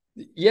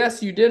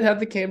 Yes, you did have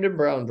the Camden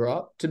Brown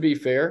drop, to be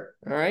fair.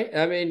 All right.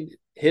 I mean,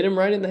 hit him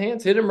right in the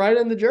hands, hit him right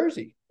in the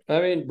jersey. I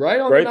mean, right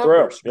on the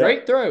numbers. Yeah.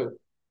 Great throw.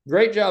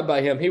 Great job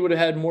by him. He would have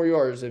had more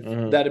yards if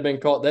that had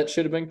been caught. That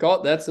should have been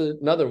caught. That's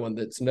another one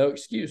that's no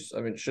excuse. I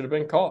mean, it should have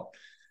been caught.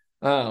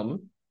 I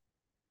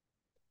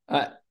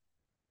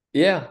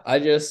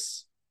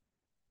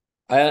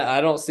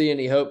don't see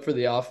any hope for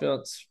the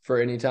offense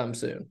for any time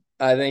soon.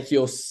 I think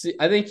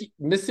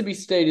Mississippi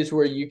State is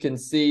where you can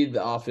see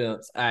the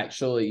offense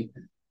actually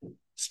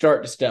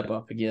start to step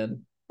up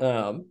again.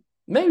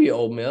 Maybe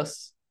Ole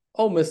Miss.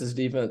 Ole Miss's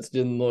defense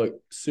didn't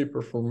look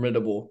super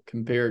formidable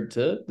compared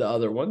to the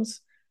other ones.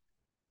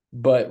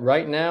 But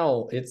right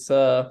now it's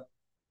going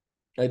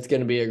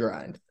to be a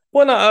grind.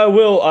 Well, no, I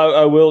will,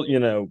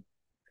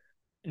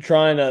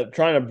 trying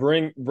to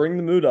bring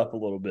the mood up a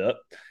little bit.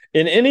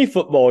 In any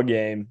football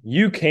game,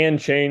 you can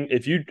change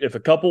if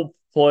a couple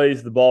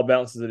plays the ball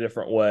bounces a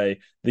different way,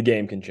 the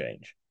game can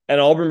change.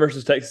 And Auburn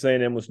versus Texas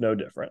A&M was no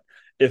different.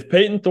 If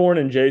Peyton Thorne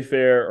and Jay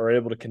Fair are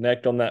able to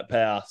connect on that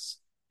pass,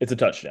 it's a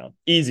touchdown.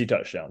 Easy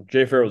touchdown.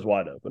 Jay Fair was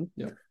wide open.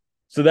 Yeah.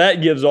 So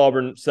that gives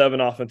Auburn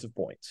 7 offensive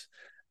points.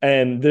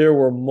 And there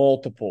were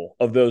multiple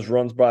of those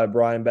runs by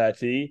Brian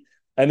Battie.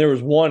 And there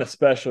was one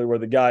especially where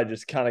the guy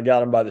just kind of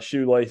got him by the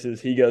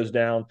shoelaces. He goes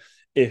down.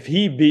 If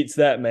he beats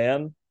that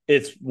man,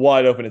 it's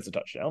wide open. It's a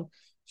touchdown.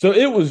 So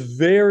it was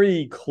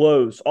very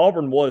close.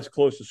 Auburn was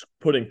close to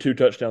putting 2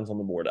 touchdowns on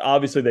the board.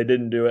 Obviously, they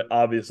didn't do it.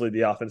 Obviously,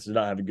 the offense did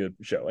not have a good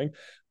showing.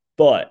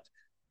 But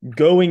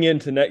going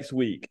into next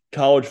week,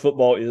 college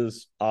football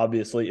is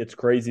obviously, it's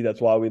crazy.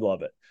 That's why we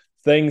love it.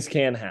 Things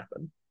can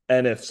happen.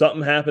 And if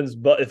something happens,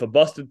 but if a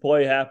busted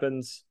play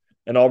happens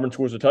and Auburn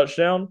scores a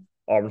touchdown,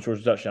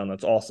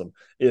 That's awesome.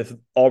 If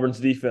Auburn's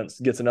defense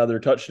gets another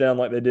touchdown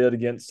like they did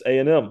against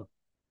A&M,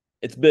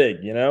 it's big,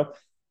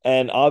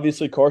 And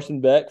obviously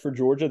Carson Beck for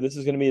Georgia, this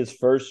is going to be his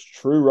first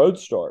true road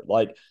start.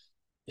 Like,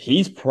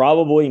 he's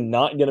probably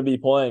not going to be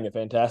playing a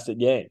fantastic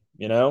game,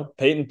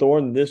 Peyton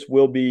Thorne, this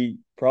will be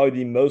probably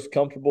the most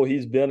comfortable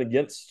he's been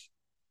against,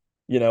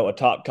 a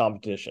top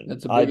competition.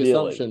 That's a big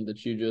assumption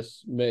that you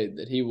just made,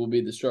 that he will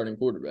be the starting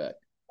quarterback.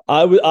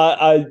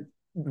 I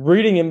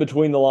reading in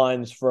between the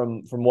lines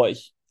from what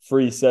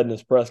Free said in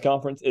his press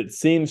conference, it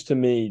seems to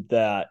me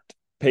that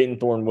Peyton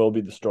Thorne will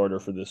be the starter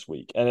for this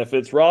week. And if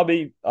it's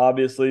Robbie,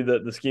 obviously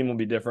the scheme will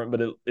be different,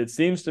 but it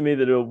seems to me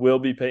that it will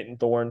be Peyton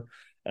Thorne.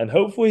 And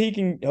hopefully he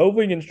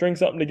can string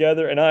something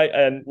together.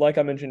 And like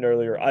I mentioned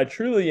earlier, I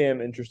truly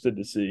am interested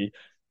to see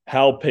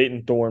how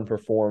Peyton Thorne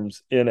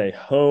performs in a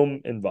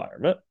home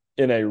environment,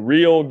 in a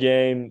real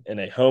game, in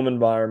a home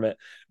environment,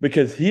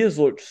 because he has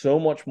looked so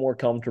much more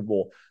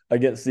comfortable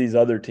against these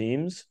other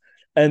teams.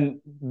 And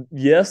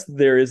yes,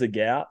 there is a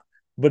gap,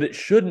 but it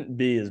shouldn't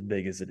be as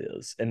big as it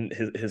is in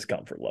his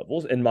comfort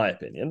levels, in my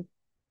opinion.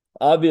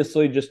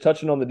 Obviously, just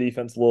touching on the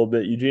defense a little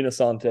bit, Eugene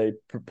Asante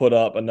put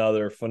up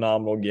another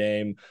phenomenal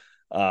game.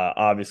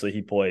 Obviously,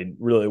 he played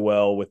really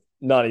well with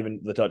not even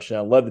the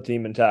touchdown, led the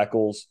team in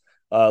tackles.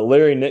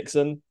 Larry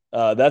Nixon,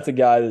 that's a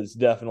guy that's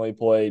definitely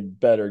played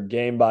better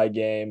game by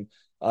game.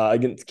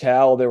 Against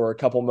Cal, there were a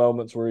couple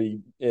moments where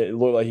it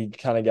looked like he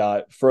kind of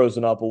got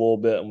frozen up a little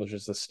bit and was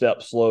just a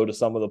step slow to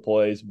some of the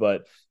plays,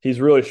 but he's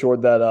really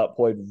shored that up,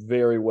 played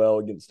very well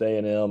against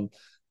A&M.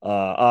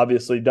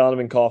 Obviously,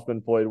 Donovan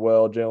Kaufman played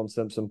well. Jalen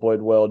Simpson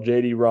played well.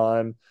 J.D.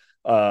 Rhyme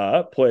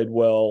played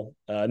well.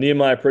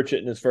 Nehemiah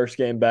Pritchett in his first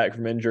game back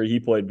from injury, he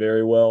played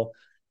very well.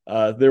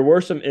 There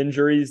were some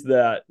injuries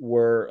that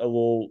were a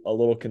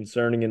little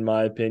concerning in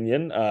my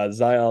opinion.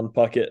 Zion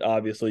Puckett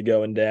obviously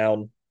going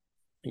down.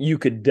 You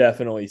could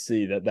definitely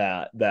see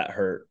that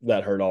hurt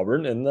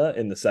Auburn in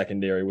the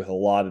secondary with a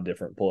lot of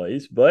different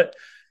plays. But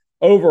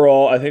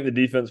overall, I think the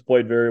defense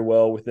played very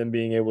well with them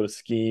being able to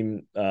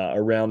scheme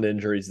around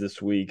injuries this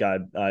week. I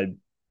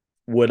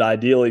would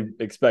ideally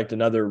expect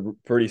another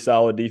pretty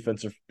solid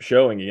defensive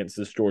showing against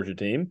this Georgia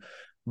team.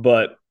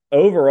 But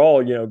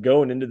overall,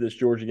 going into this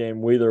Georgia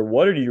game, Wheeler,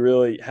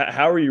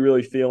 how are you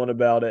really feeling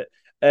about it?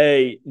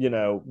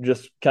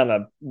 Just kind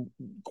of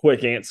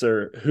quick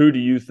answer. Who do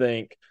you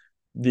think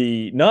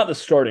not the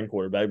starting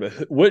quarterback,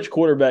 but which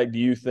quarterback do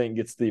you think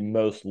gets the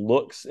most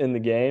looks in the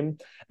game?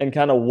 And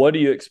kind of what do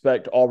you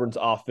expect Auburn's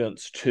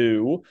offense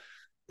to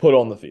put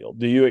on the field?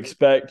 Do you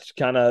expect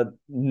kind of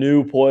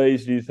new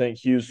plays? Do you think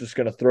Hugh's just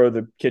going to throw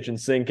the kitchen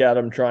sink at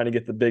him, trying to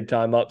get the big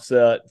time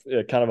upset,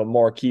 kind of a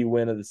marquee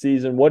win of the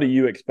season? What do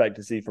you expect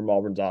to see from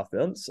Auburn's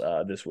offense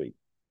this week?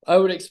 I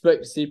would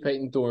expect to see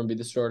Peyton Thorne be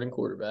the starting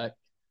quarterback.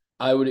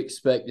 I would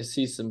expect to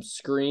see some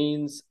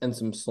screens and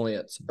some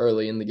slants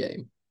early in the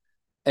game,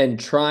 and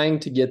trying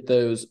to get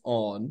those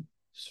on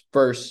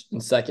first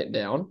and second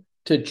down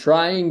to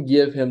try and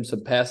give him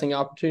some passing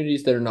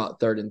opportunities that are not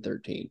 3rd and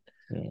 13,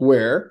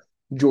 where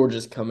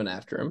Georgia's coming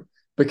after him.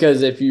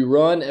 Because if you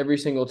run every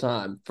single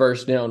time,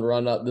 first down,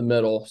 run up the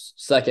middle,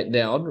 second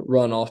down,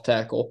 run off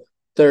tackle,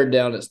 third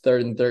down, it's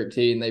 3rd and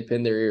 13, they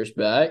pin their ears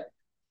back,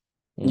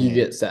 you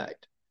get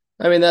sacked.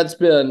 I mean, that's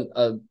been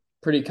a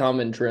pretty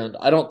common trend.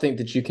 I don't think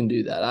that you can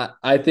do that.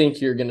 I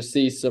think you're going to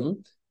see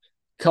some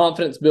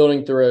confidence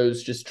building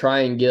throws, just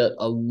try and get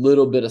a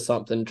little bit of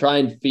something, try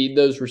and feed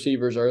those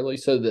receivers early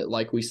so that,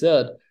 like we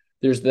said,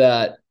 there's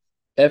that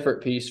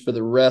effort piece for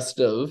the rest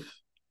of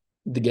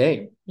the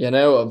game,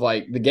 of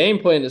like the game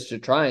plan is to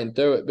try and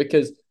throw it,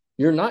 because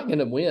you're not going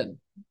to win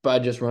by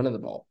just running the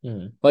ball.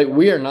 Like,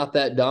 we are not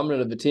that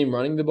dominant of a team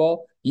running the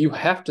ball. You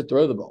have to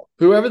throw the ball.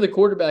 Whoever the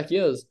quarterback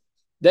is,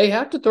 they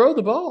have to throw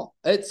the ball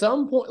at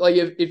some point. Like,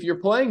 if you're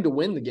playing to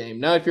win the game.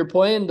 Now, if you're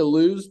playing to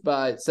lose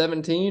by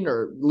 17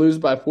 or lose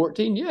by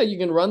 14, yeah, you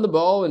can run the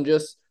ball and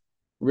just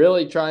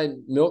really try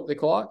and milk the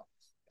clock.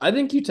 I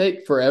think you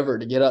take forever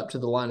to get up to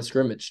the line of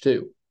scrimmage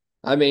too.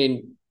 I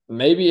mean,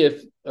 maybe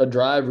if a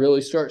drive really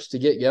starts to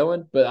get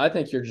going, but I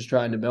think you're just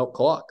trying to milk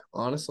clock,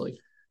 honestly.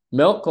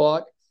 Milk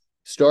clock,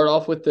 start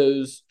off with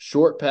those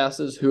short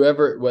passes,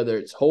 whether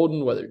it's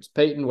Holden, whether it's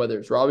Peyton, whether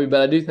it's Robbie, but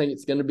I do think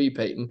it's going to be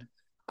Peyton.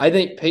 I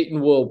think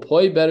Peyton will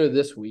play better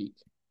this week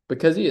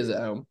because he is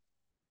at home.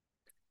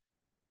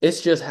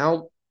 It's just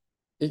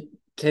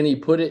can he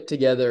put it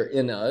together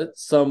in a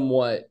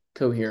somewhat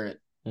coherent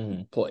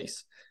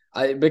place?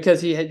 Because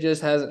he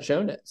just hasn't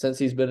shown it since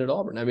he's been at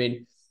Auburn. I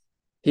mean,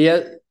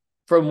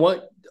 from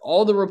what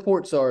all the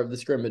reports are of the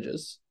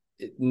scrimmages,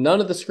 none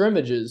of the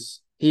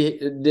scrimmages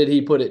did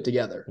he put it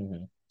together.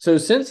 So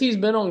since he's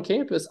been on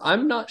campus,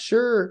 I'm not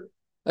sure.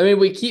 I mean,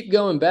 we keep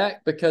going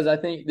back because I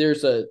think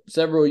there's a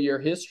several-year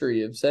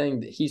history of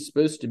saying that he's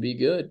supposed to be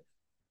good.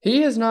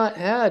 There's not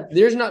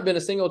been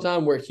a single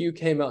time where Hugh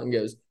came out and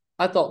goes,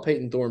 I thought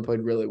Peyton Thorne played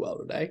really well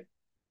today.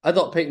 I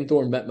thought Peyton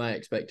Thorne met my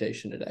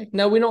expectation today.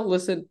 Now, we don't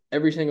listen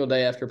every single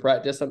day after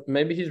practice.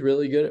 Maybe he's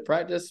really good at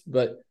practice,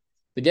 but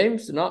the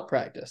game's not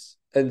practice.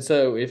 And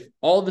so if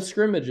all the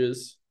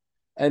scrimmages,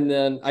 and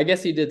then I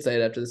guess he did say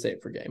it after the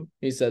Stanford game.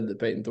 He said that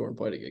Peyton Thorne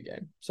played a good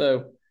game.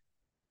 So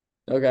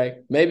okay,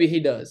 maybe he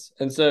does.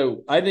 And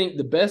so I think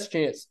the best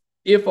chance,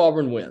 if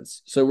Auburn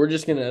wins, so we're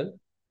just going to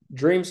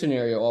dream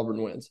scenario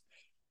Auburn wins,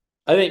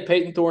 I think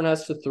Peyton Thorne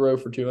has to throw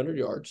for 200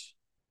 yards.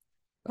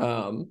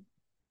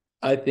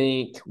 I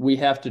think we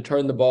have to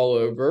turn the ball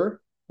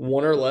over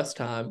one or less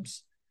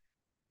times.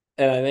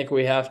 And I think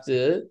we have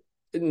to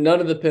 – none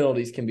of the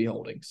penalties can be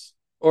holdings,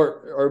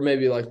 or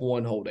maybe like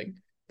one holding.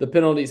 The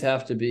penalties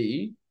have to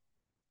be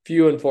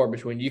few and far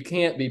between. You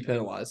can't be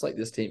penalized like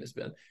this team has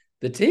been.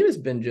 The team has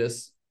been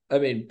just –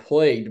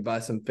 plagued by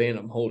some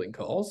phantom holding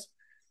calls.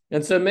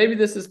 And so maybe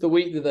this is the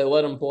week that they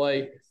let them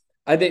play.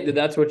 I think that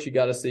that's what you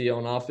got to see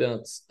on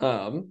offense.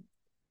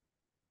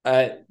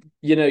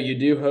 You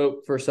do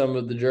hope for some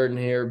of the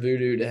Jordan-Hare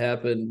voodoo to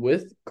happen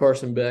with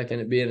Carson Beck and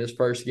it being his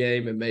first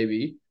game, and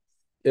maybe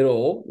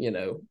it'll,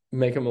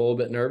 make him a little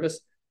bit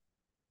nervous.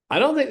 I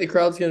don't think the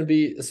crowd's going to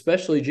be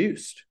especially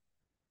juiced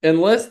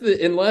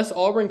unless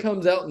Auburn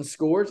comes out and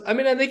scores. I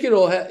mean, I think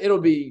it'll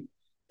be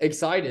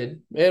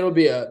excited. It'll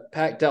be a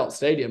packed out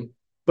stadium,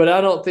 but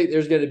I don't think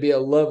there's going to be a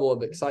level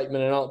of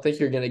excitement. And I don't think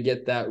you're going to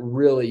get that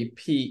really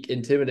peak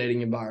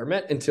intimidating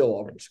environment until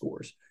Auburn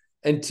scores.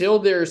 until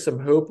there's some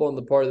hope on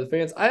the part of the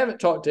fans, I haven't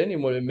talked to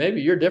anyone, and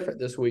maybe you're different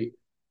this week,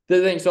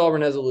 that thinks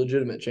Auburn has a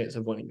legitimate chance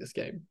of winning this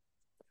game.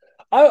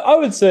 I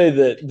would say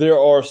that there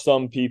are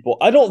some people.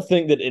 I don't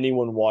think that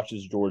anyone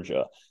watches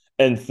Georgia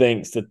and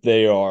thinks that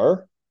they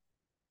are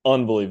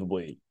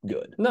unbelievably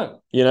good.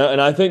 No. And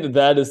I think that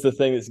that is the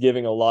thing that's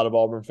giving a lot of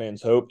Auburn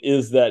fans hope,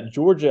 is that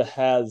Georgia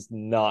has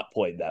not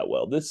played that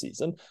well this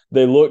season.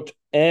 They looked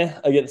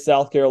against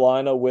South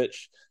Carolina,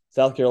 which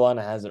South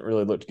Carolina hasn't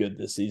really looked good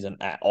this season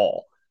at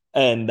all.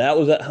 And that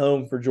was at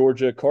home for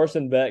Georgia.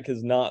 Carson Beck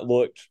has not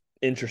looked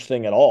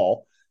interesting at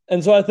all.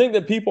 And so I think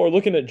that people are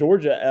looking at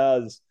Georgia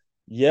as,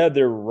 yeah,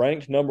 they're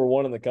ranked number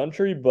 1 in the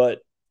country, but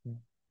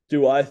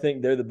do I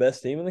think they're the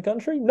best team in the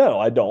country? No,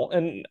 I don't.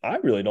 And I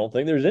really don't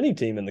think there's any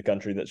team in the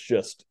country that's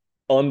just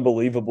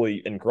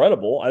unbelievably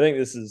incredible. I think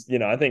this is,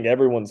 I think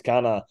everyone's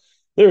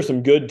there are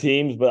some good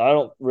teams, but I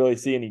don't really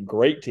see any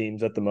great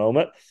teams at the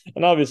moment.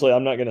 And obviously,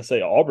 I'm not going to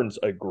say Auburn's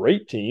a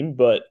great team,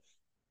 but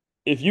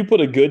if you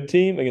put a good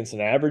team against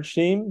an average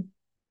team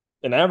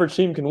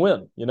can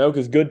win,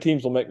 because good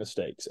teams will make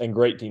mistakes and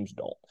great teams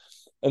don't.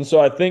 And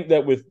so I think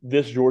that with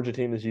this Georgia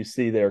team, as you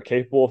see, they're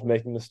capable of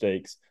making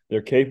mistakes.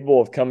 They're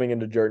capable of coming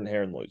into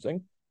Jordan-Hare and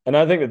losing. And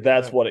I think that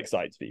that's what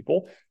excites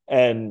people.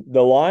 And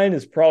the line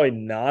is probably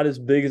not as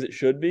big as it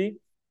should be,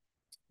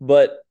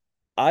 but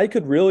I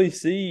could really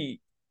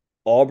see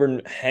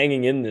Auburn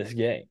hanging in this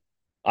game.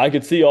 I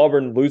could see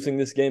Auburn losing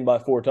this game by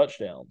 4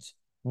 touchdowns.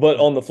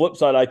 But on the flip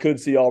side, I could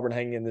see Auburn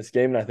hanging in this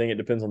game, and I think it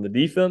depends on the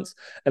defense,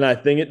 and I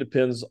think it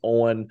depends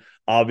on,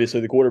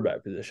 obviously, the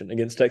quarterback position.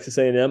 Against Texas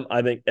A&M,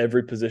 I think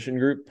every position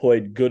group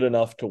played good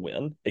enough to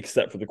win,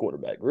 except for the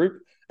quarterback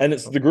group, and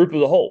it's the group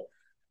as a whole.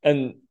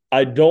 And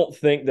I don't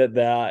think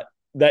that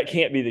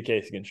can't be the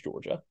case against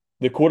Georgia.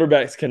 The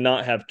quarterbacks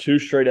cannot have 2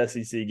 straight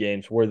SEC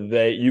games where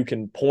you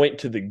can point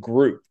to the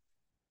group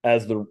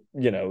as the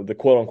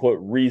quote-unquote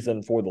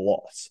reason for the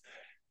loss.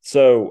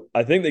 So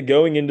I think that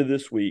going into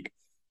this week,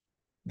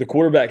 the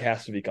quarterback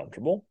has to be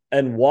comfortable.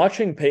 And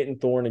watching Peyton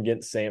Thorne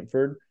against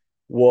Samford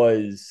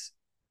was,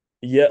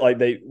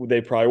 they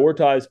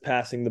prioritized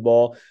passing the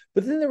ball.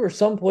 But then there were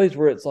some plays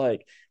where it's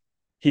like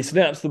he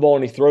snaps the ball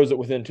and he throws it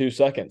within 2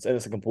 seconds and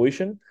it's a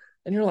completion.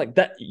 And you're like,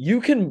 that you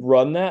can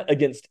run that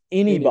against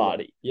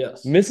anybody.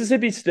 Yes.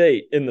 Mississippi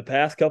State in the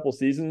past couple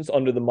seasons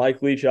under the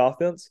Mike Leach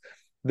offense,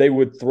 they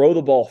would throw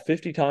the ball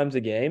 50 times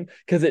a game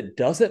because it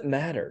doesn't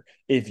matter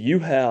if you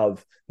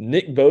have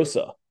Nick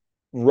Bosa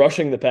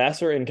rushing the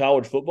passer in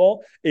college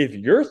football. If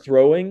you're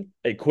throwing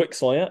a quick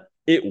slant,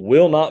 it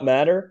will not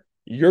matter.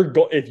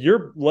 If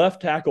your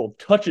left tackle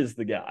touches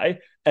the guy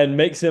and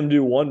makes him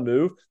do one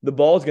move, the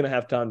ball is going to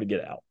have time to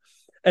get out.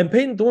 And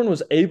Peyton Thorne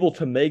was able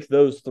to make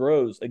those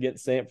throws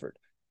against Samford.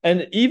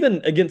 And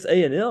even against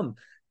A&M,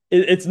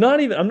 I'm not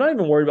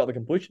even worried about the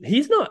completion.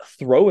 He's not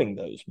throwing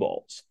those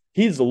balls.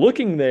 He's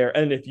looking there,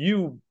 and if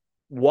you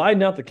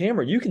widen out the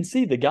camera, you can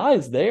see the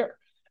guy's there.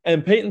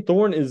 And Peyton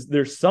Thorne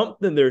there's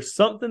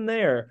something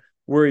there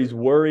where he's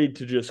worried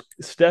to just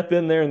step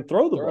in there and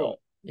throw the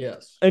ball.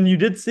 Yes. And you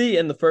did see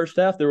in the first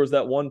half, there was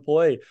that one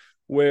play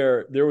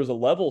where there was a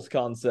levels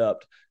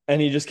concept and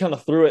he just kind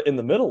of threw it in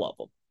the middle of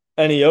them.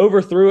 And he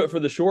overthrew it for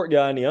the short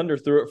guy and he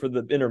underthrew it for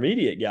the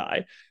intermediate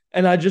guy.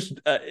 And I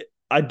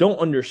don't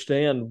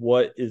understand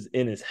what is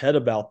in his head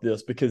about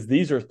this, because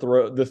these are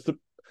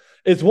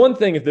it's one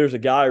thing if there's a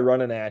guy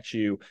running at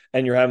you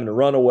and you're having to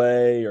run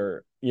away,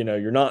 or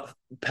you're not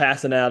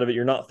passing out of it,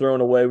 you're not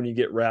throwing away when you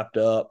get wrapped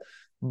up.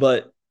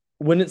 But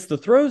when it's the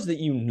throws that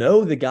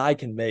the guy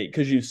can make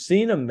because you've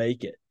seen him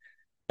make it,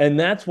 and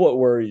that's what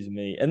worries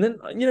me. And then,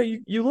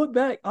 you look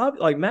back,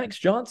 like Max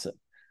Johnson.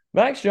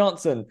 Max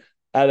Johnson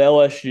at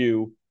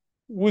LSU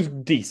was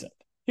decent.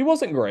 He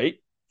wasn't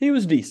great. He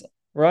was decent,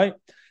 right?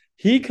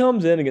 He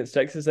comes in against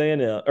Texas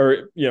A&M,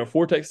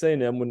 for Texas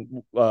A&M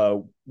when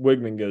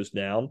Wigman goes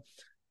down,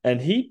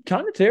 and he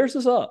kind of tears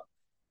us up.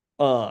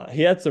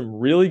 He had some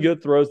really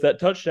good throws. That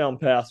touchdown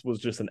pass was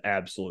just an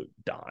absolute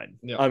dime.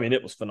 Yeah. I mean,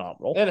 it was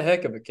phenomenal. And a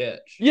heck of a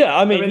catch.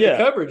 Yeah, the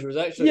coverage was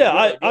actually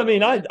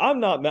I'm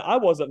not mad. I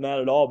wasn't mad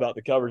at all about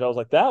the coverage. I was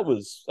like,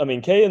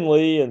 Kayin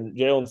Lee and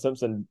Jalen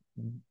Simpson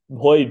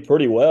played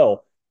pretty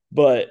well.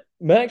 But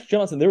Max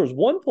Johnson, there was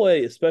one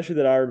play especially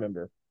that I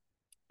remember.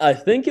 I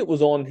think it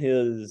was on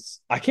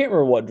I can't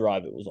remember what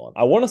drive it was on.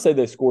 I want to say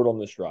they scored on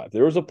this drive.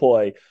 There was a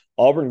play.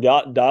 Auburn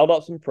dialed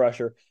up some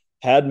pressure,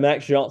 had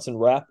Max Johnson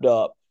wrapped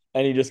up,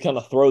 and he just kind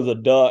of throws a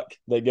duck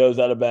that goes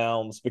out of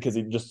bounds because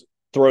he just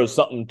throws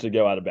something to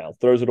go out of bounds,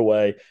 throws it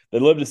away. They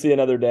live to see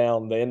another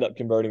down. They end up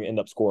converting, end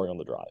up scoring on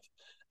the drive.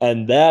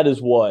 And that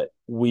is what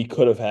we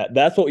could have had.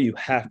 That's what you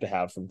have to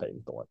have from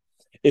Peyton Thorne.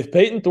 If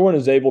Peyton Thorne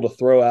is able to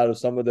throw out of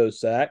some of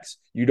those sacks,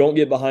 you don't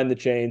get behind the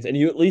chains, and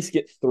you at least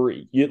get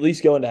 3. You at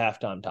least go into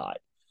halftime tied.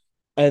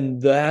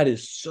 And that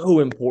is so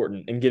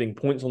important in getting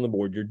points on the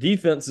board. Your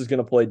defense is going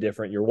to play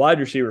different. Your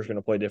wide receiver is going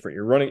to play different.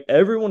 You're running.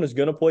 Everyone is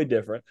going to play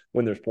different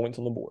when there's points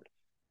on the board.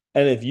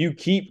 And if you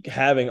keep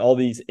having all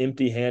these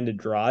empty-handed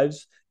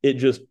drives, it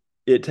just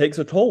it takes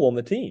a toll on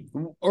the team.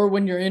 Or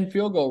when you're in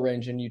field goal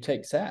range and you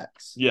take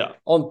sacks. Yeah.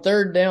 On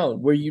third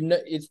down, where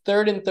it's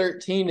 3rd and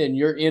 13 and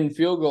you're in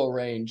field goal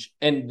range,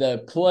 and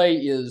the play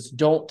is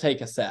don't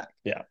take a sack.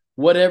 Yeah.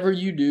 Whatever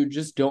you do,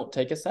 just don't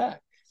take a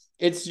sack.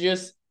 It's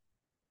just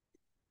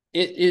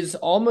it is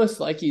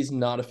almost like he's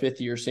not a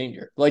fifth-year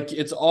senior. Like,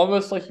 it's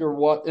almost like you're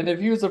what. And if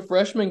he was a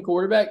freshman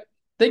quarterback,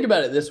 think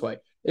about it this way.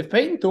 If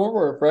Peyton Thorne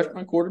were a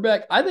freshman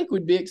quarterback, I think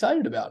we'd be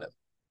excited about him.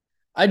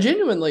 I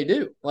genuinely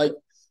do. Like,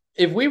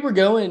 if we were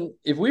going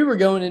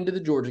into the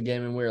Georgia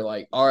game and we were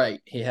like, all right,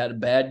 he had a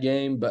bad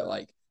game, but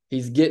like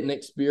he's getting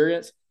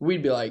experience,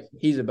 we'd be like,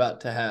 he's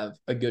about to have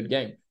a good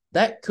game.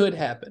 That could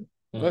happen.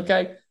 Mm-hmm.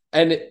 Okay.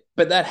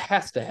 But that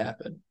has to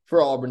happen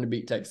for Auburn to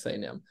beat Texas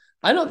A&M.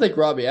 I don't think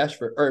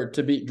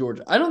to beat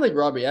Georgia. I don't think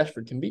Robbie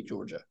Ashford can beat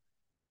Georgia.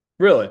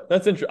 Really?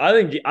 That's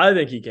interesting. I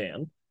think he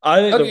can.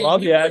 I think the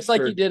Robbie Ashford,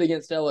 like he did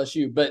against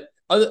LSU, but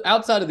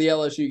outside of the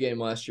LSU game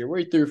last year, where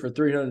he threw for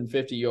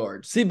 350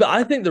 yards. See, but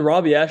I think the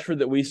Robbie Ashford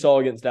that we saw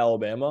against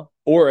Alabama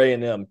or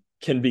A&M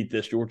can beat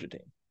this Georgia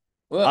team.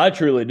 Well, I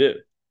truly do.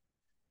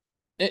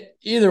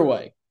 Either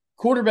way,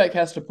 quarterback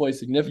has to play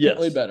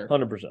significantly better.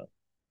 100%.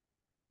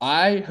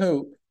 I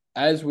hope,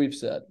 as we've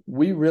said,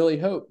 we really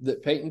hope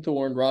that Peyton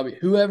Thorne, Robbie,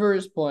 whoever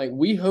is playing,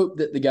 we hope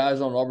that the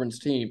guys on Auburn's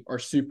team are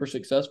super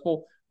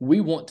successful.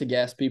 We want to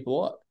gas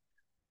people up.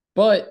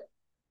 But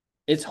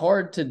it's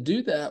hard to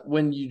do that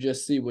when you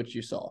just see what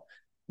you saw.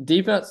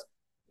 Defense,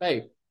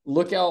 hey,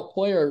 lookout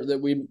player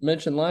that we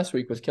mentioned last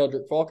week was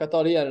Keldrick Falk. I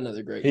thought he had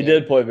another great game. He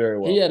did play very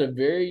well. He had a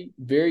very,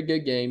 very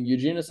good game.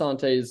 Eugene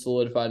Asante has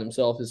solidified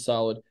himself as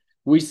solid.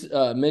 We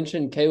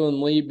mentioned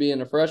Kalen Lee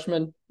being a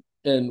freshman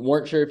and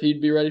weren't sure if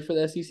he'd be ready for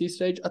the SEC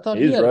stage. I thought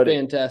he had a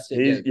fantastic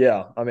game.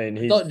 Yeah, I mean,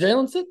 I thought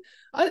Jalen said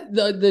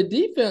the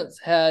defense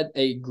had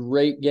a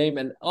great game.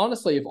 And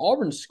honestly, if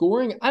Auburn's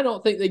scoring, I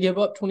don't think they give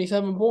up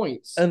 27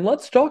 points. And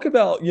let's talk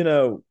about,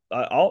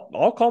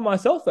 I'll call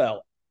myself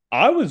out.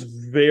 I was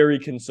very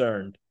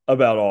concerned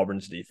about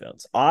Auburn's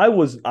defense.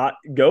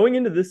 Going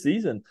into this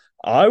season,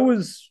 I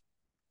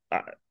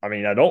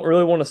don't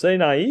really want to say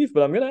naive,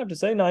 but I'm going to have to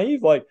say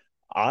naive. Like,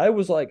 I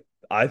was like,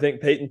 I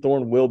think Peyton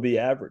Thorne will be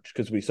average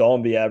because we saw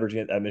him be average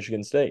at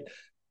Michigan State.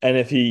 And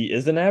if he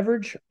isn't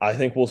average, I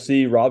think we'll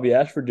see Robbie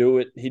Ashford do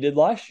what he did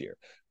last year.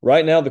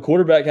 Right now, the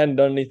quarterback hadn't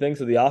done anything,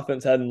 so the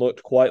offense hadn't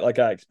looked quite like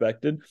I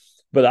expected.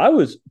 But I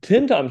was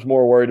 10 times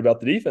more worried about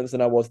the defense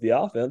than I was the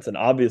offense. And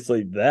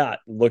obviously that,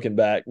 looking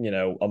back,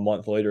 a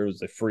month later,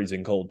 was a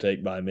freezing cold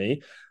take by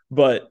me.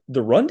 But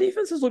the run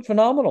defenses look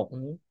phenomenal.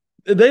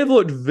 Mm-hmm. They've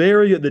looked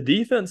very good. The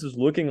defense is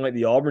looking like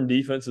the Auburn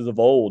defenses of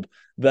old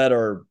that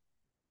are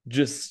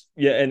just,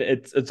 and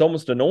it's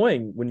almost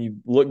annoying when you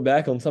look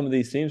back on some of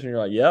these teams and you're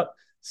like, yep,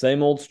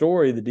 same old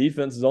story. The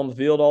defense is on the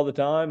field all the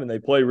time and they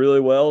play really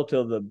well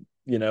till the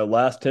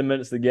last 10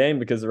 minutes of the game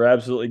because they're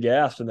absolutely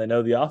gassed and they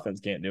know the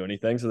offense can't do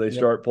anything. So they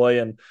start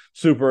playing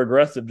super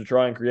aggressive to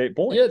try and create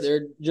points. Yeah,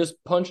 they're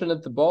just punching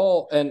at the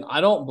ball, and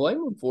I don't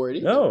blame them for it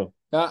either. No.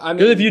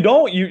 Because if you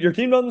don't, your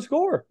team doesn't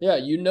score. Yeah,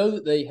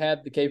 that they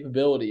have the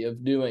capability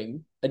of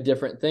doing a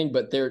different thing,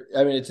 but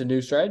it's a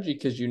new strategy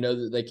because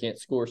that they can't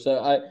score.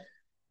 So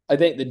I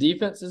think the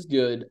defense is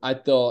good. I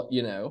thought,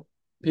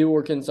 people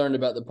were concerned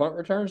about the punt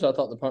returns. I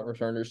thought the punt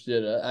returners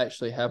did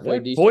actually halfway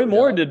decent. Foy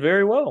Moore did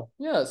very well.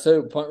 Yeah,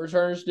 so punt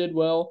returners did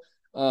well.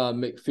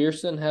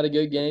 McPherson had a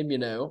good game,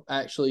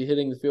 actually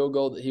hitting the field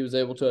goal that he was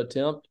able to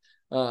attempt.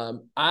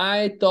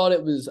 I thought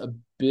it was a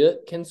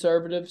bit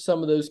conservative,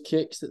 some of those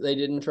kicks that they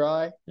didn't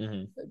try.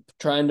 Mm-hmm.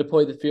 Trying to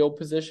play the field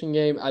position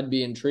game, I'd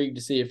be intrigued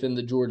to see if in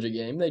the Georgia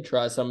game they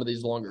try some of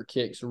these longer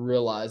kicks,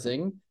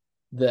 realizing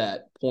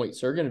that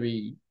points are going to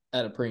be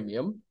at a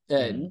premium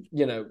and,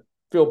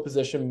 field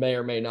position may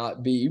or may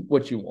not be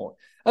what you want.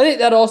 I think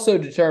that also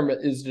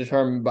is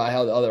determined by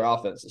how the other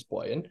offense is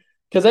playing.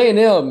 Because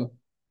A&M,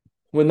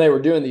 when they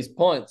were doing these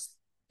punts,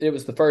 it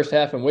was the first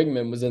half and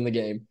Wigman was in the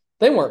game.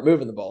 They weren't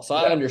moving the ball. So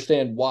I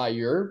understand why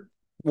you're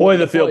playing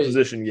the field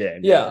position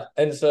game. Yeah.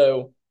 And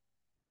so,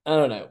 I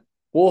don't know.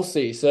 We'll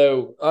see.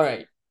 So, all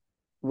right.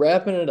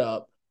 Wrapping it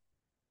up.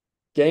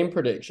 Game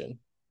prediction.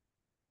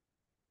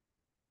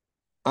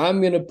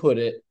 I'm going to put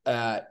it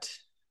at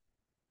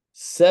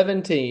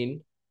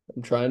 17.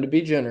 I'm trying to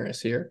be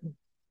generous here.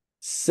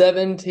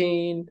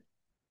 17-30.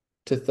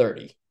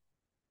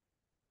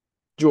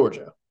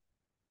 Georgia.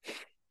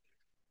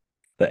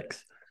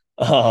 Thanks.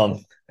 Well,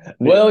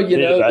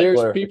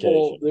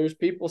 there's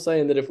people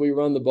saying that if we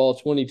run the ball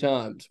 20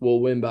 times,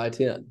 we'll win by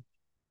 10.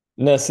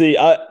 Now, see,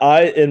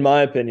 I in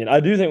my opinion, I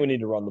do think we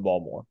need to run the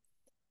ball more.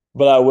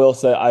 But I will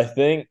say, I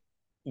think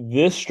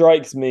this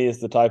strikes me as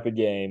the type of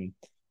game,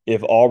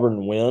 if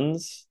Auburn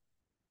wins,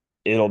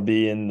 it'll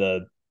be in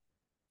the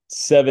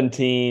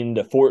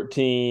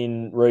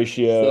 17-14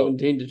 ratio.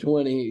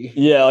 17-20.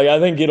 Yeah, I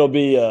think it'll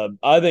be a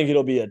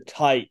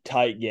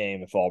tight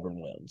game if Auburn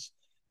wins.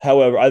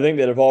 However, I think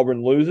that if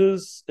Auburn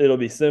loses, it'll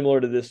be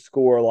similar to this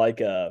score,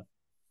 like a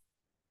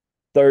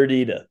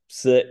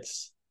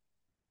 30-6.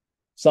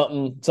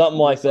 Something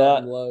like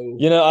that. Low.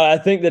 I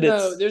think that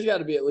there's got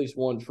to be at least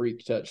one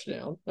freak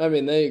touchdown. I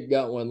mean, they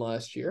got one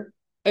last year.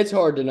 It's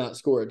hard to not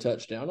score a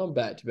touchdown on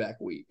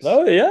back-to-back weeks.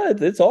 Oh yeah,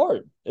 it's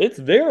hard.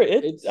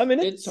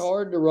 It's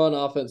hard to run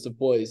offensive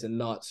plays and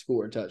not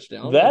score a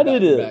touchdown. That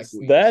it is.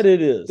 That it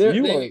is.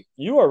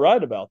 You are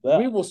right about that.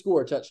 We will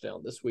score a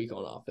touchdown this week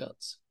on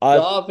offense.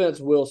 The offense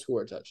will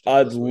score a touchdown.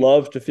 I'd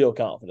love to feel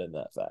confident in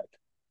that fact.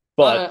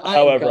 But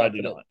however, I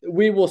do not.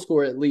 We will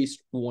score at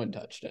least one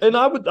touchdown. And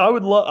I would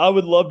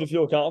love to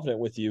feel confident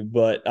with you,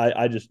 but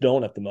I just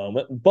don't at the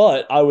moment.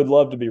 But I would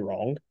love to be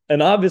wrong.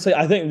 And obviously,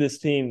 I think this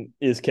team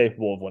is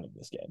capable of winning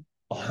this game.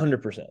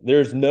 100%.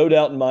 There's no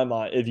doubt in my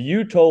mind. If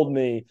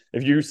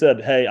you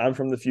said, hey, I'm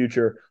from the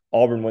future,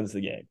 Auburn wins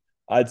the game,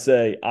 I'd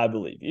say, I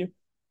believe you.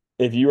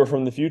 If you were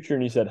from the future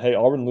and you said, hey,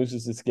 Auburn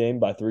loses this game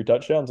by 3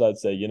 touchdowns, I'd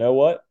say, you know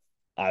what?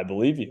 I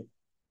believe you.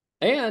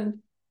 And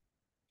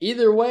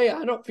either way,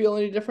 I don't feel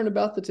any different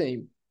about the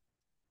team.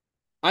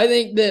 I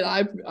think that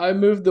I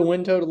moved the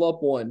win total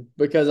up 1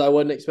 because I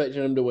wasn't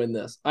expecting them to win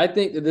this. I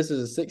think that this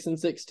is a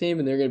 6-6 team,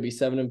 and they're going to be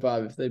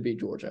 7-5 if they beat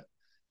Georgia.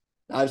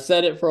 I've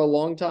said it for a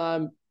long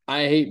time.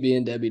 I hate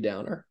being Debbie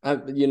Downer. I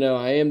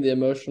am the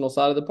emotional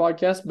side of the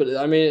podcast, but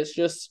I mean, it's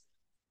just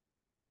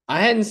I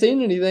hadn't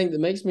seen anything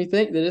that makes me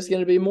think that it's going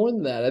to be more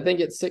than that. I think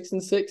it's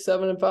 6-6,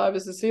 7-5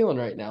 is the ceiling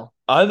right now.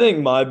 I think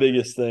my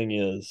biggest thing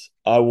is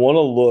I want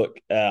to look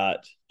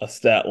at a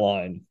stat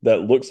line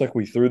that looks like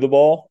we threw the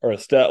ball or a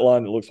stat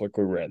line that looks like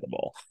we ran the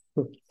ball.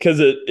 Because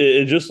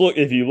it just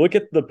if you look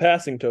at the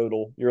passing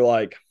total, you're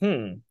like,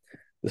 the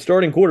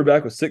starting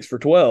quarterback was 6 for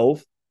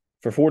 12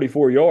 for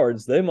 44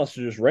 yards. They must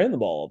have just ran the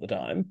ball all the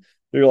time.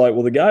 You're like,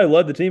 well, the guy who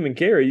led the team in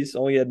carries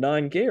only had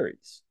 9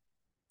 carries.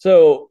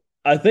 So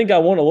I think I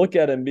want to look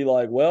at it and be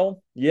like,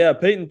 well, yeah,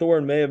 Peyton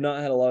Thorne may have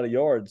not had a lot of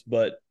yards,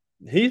 but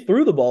he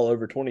threw the ball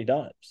over 20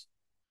 times.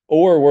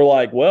 Or we're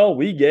like, well,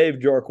 we gave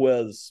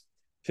Jarquez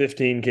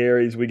 15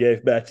 carries, we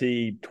gave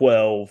Batty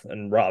 12,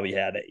 and Robbie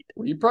had 8.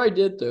 Well, you probably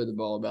did throw the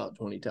ball about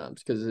 20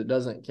 times because it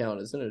doesn't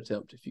count as an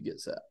attempt if you get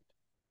sacked.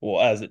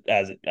 Well, as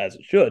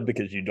it should,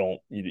 because you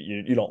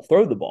don't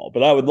throw the ball.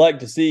 But I would like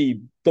to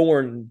see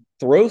Thorne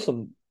throw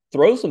some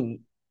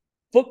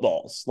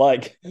footballs.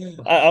 Like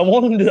I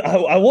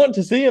want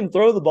to see him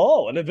throw the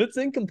ball. And if it's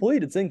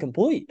incomplete, it's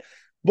incomplete.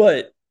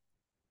 But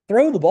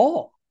throw the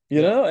ball,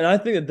 know? And I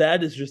think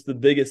that is just the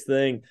biggest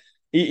thing.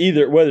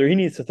 Either whether he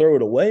needs to throw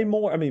it away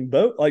more. I mean,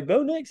 Bo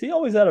Nix, he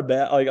always had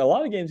a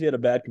lot of games he had a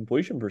bad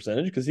completion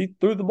percentage because he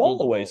threw the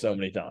ball away so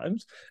many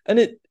times. And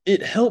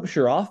it helps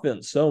your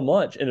offense so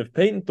much. And if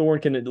Peyton Thorne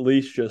can at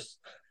least just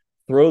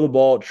throw the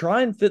ball,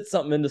 try and fit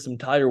something into some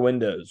tighter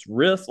windows,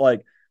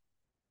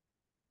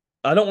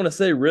 I don't want to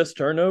say risk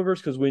turnovers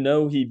because we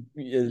know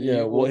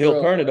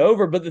he'll turn it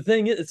over. But the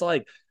thing is, it's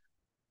like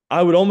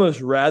I would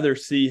almost rather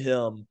see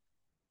him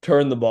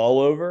turn the ball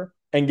over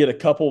and get a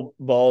couple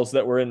balls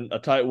that were in a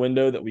tight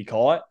window that we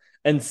caught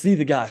and see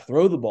the guy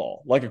throw the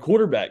ball like a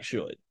quarterback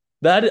should.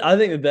 I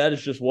think that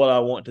is just what I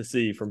want to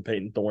see from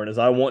Peyton Thorne is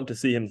I want to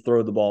see him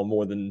throw the ball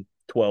more than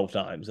 12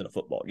 times in a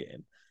football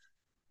game.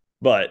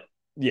 But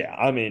yeah,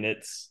 I mean,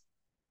 it's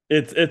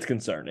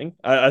concerning.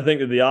 I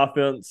think that the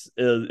offense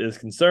is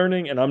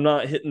concerning, and I'm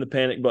not hitting the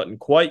panic button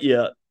quite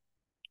yet.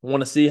 I want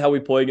to see how we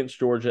play against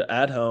Georgia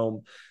at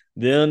home.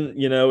 Then,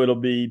 it'll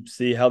be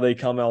see how they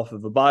come off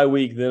of a bye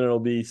week. Then it'll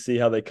be see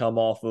how they come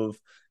off of,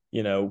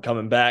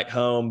 coming back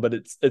home. But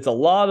it's a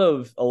lot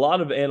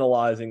of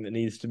analyzing that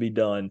needs to be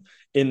done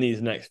in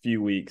these next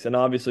few weeks. And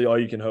obviously all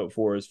you can hope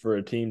for is for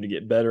a team to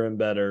get better and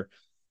better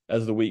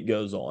as the week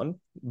goes on.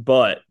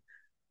 But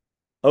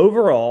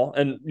overall,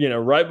 and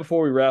right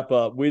before we wrap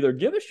up, Wheeler,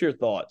 give us your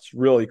thoughts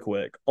really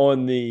quick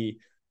on the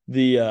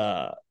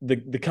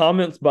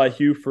comments by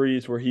Hugh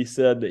Freeze where he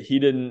said that he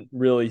didn't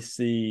really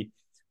see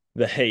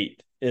the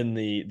hate in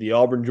the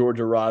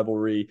Auburn-Georgia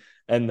rivalry,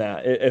 and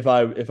that if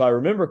I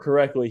remember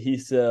correctly, he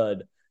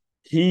said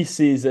he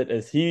sees it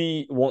as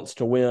he wants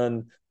to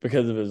win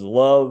because of his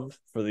love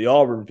for the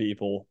Auburn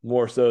people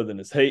more so than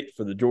his hate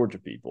for the Georgia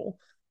people.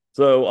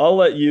 So I'll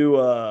let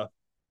you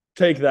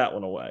take that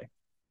one away.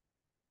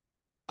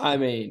 I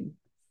mean,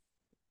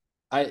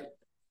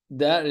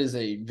 that is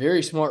a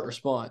very smart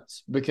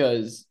response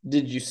because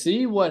did you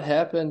see what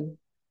happened?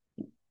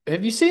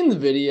 Have you seen the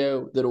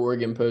video that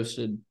Oregon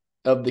posted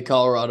of the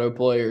Colorado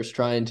players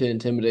trying to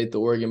intimidate the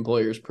Oregon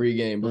players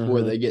pregame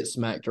before they get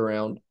smacked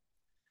around?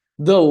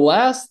 The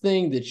last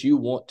thing that you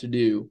want to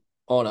do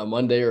on a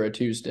Monday or a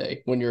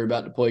Tuesday when you're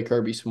about to play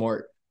Kirby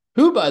Smart,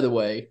 who, by the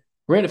way,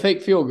 ran a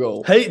fake field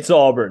goal. Hates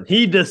Auburn.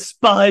 He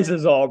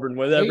despises Auburn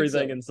with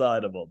everything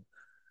inside of him.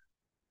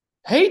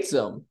 Hates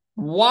them.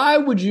 Why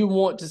would you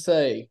want to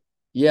say,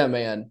 yeah,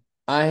 man,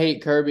 I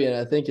hate Kirby and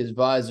I think his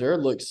visor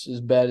looks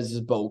as bad as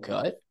his bowl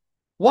cut?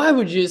 Why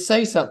would you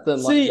say something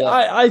like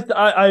that? See,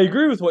 I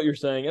agree with what you're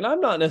saying, and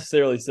I'm not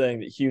necessarily saying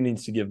that Hugh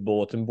needs to give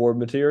bulletin board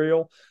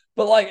material,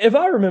 but like if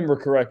I remember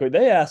correctly,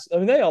 they asked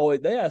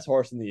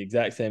Harsin the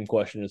exact same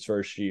question his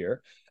first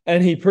year,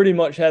 and he pretty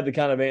much had the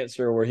kind of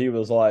answer where he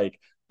was like,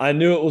 I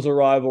knew it was a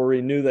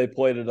rivalry, knew they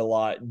played it a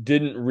lot,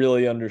 didn't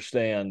really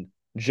understand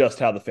just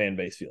how the fan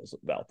base feels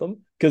about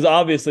them, because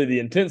obviously the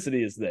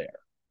intensity is there.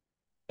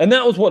 And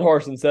that was what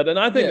Harsin said, and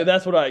I think Yeah.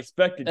 that's what I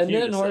expected. And Q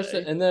then to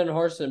say.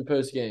 Harsin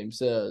post game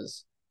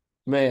says,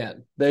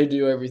 "Man, they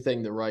do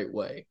everything the right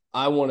way.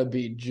 I want to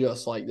be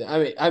just like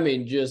that." I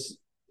mean, just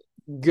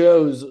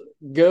goes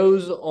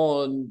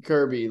on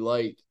Kirby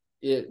like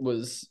it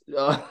was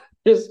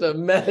just a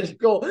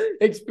magical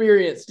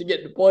experience to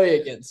get to play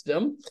against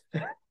him.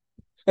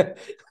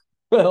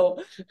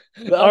 Well,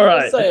 All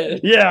right.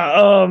 saying. Yeah.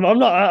 I'm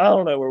not. I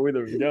don't know where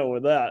Wheeler's going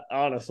with that,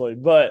 honestly.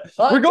 But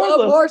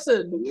regardless,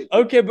 Harsin.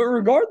 Okay, but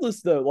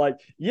regardless, though, like,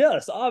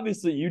 yes,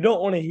 obviously, you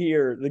don't want to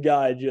hear the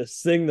guy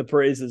just sing the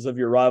praises of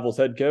your rival's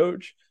head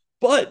coach.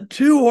 But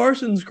to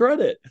Harsin's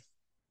credit,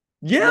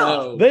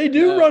 they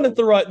do run it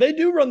the right. They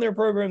do run their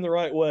program the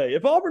right way.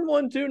 If Auburn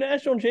won 2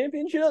 national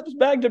championships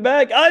back to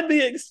back, I'd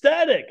be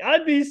ecstatic.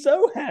 I'd be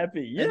so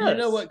happy. Yes. And you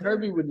know what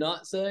Kirby would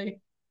not say?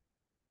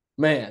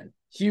 Man,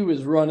 Hugh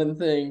is running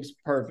things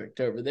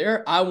perfect over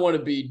there. I want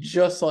to be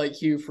just like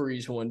Hugh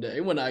Freeze one day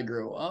when I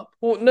grow up.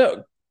 Well,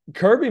 no,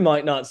 Kirby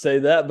might not say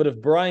that, but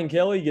if Brian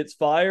Kelly gets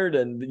fired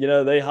and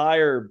they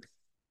hire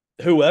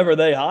whoever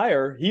they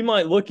hire, he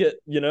might look at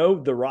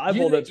the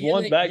rival that's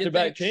won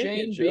back-to-back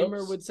championships. Shane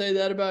Beamer would say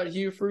that about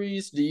Hugh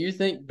Freeze. Do you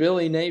think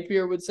Billy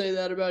Napier would say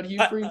that about Hugh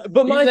Freeze?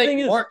 But my thing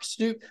is, Mark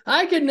Stoops.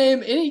 I could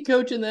name any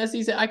coach in the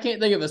SEC. I can't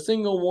think of a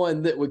single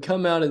one that would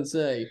come out and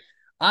say,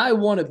 "I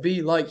want to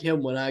be like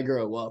him when I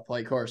grow up,"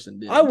 like Harsin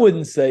did. I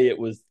wouldn't say it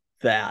was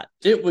that.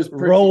 It was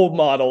role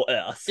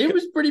model-esque. It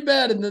was pretty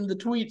bad, and then the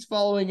tweets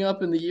following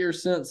up in the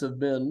years since have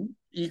been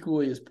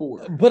equally as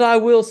poor. But I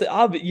will say,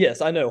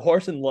 yes, I know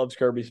Harsin loves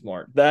Kirby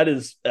Smart. That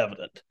is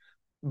evident.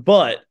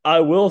 But I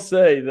will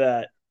say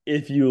that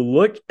if you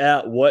look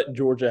at what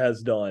Georgia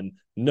has done,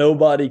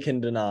 nobody can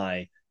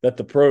deny that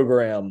the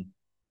program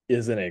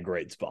is in a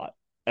great spot.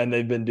 And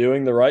they've been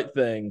doing the right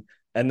thing.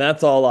 And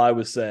that's all I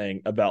was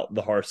saying about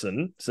the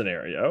Harsin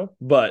scenario.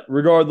 But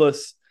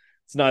regardless,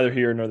 it's neither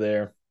here nor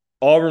there.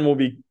 Auburn will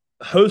be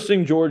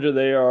hosting Georgia.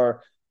 They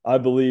are, I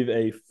believe,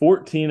 a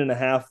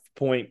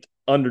 14.5-point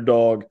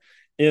underdog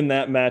in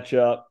that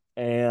matchup.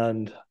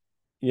 And,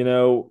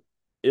 it'll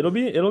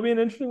be an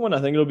interesting one.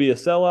 I think it'll be a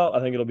sellout. I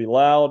think it'll be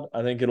loud.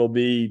 I think it'll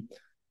be,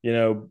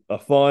 a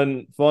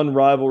fun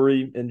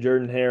rivalry in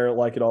Jordan-Hare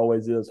like it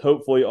always is.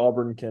 Hopefully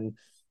Auburn can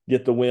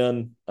get the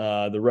win.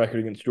 The record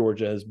against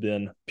Georgia has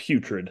been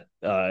putrid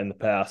in the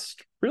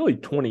past really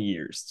 20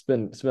 years.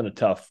 It's been a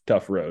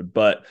tough road.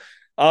 But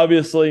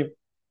obviously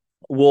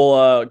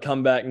we'll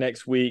come back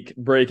next week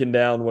breaking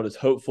down what is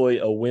hopefully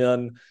a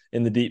win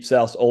in the Deep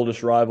South's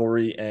oldest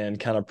rivalry and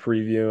kind of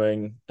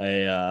previewing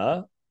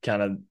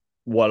kind of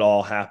what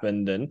all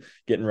happened and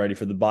getting ready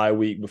for the bye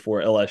week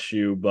before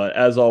LSU. But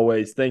as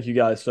always, thank you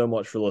guys so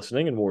much for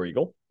listening, and War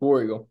Eagle.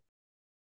 War Eagle.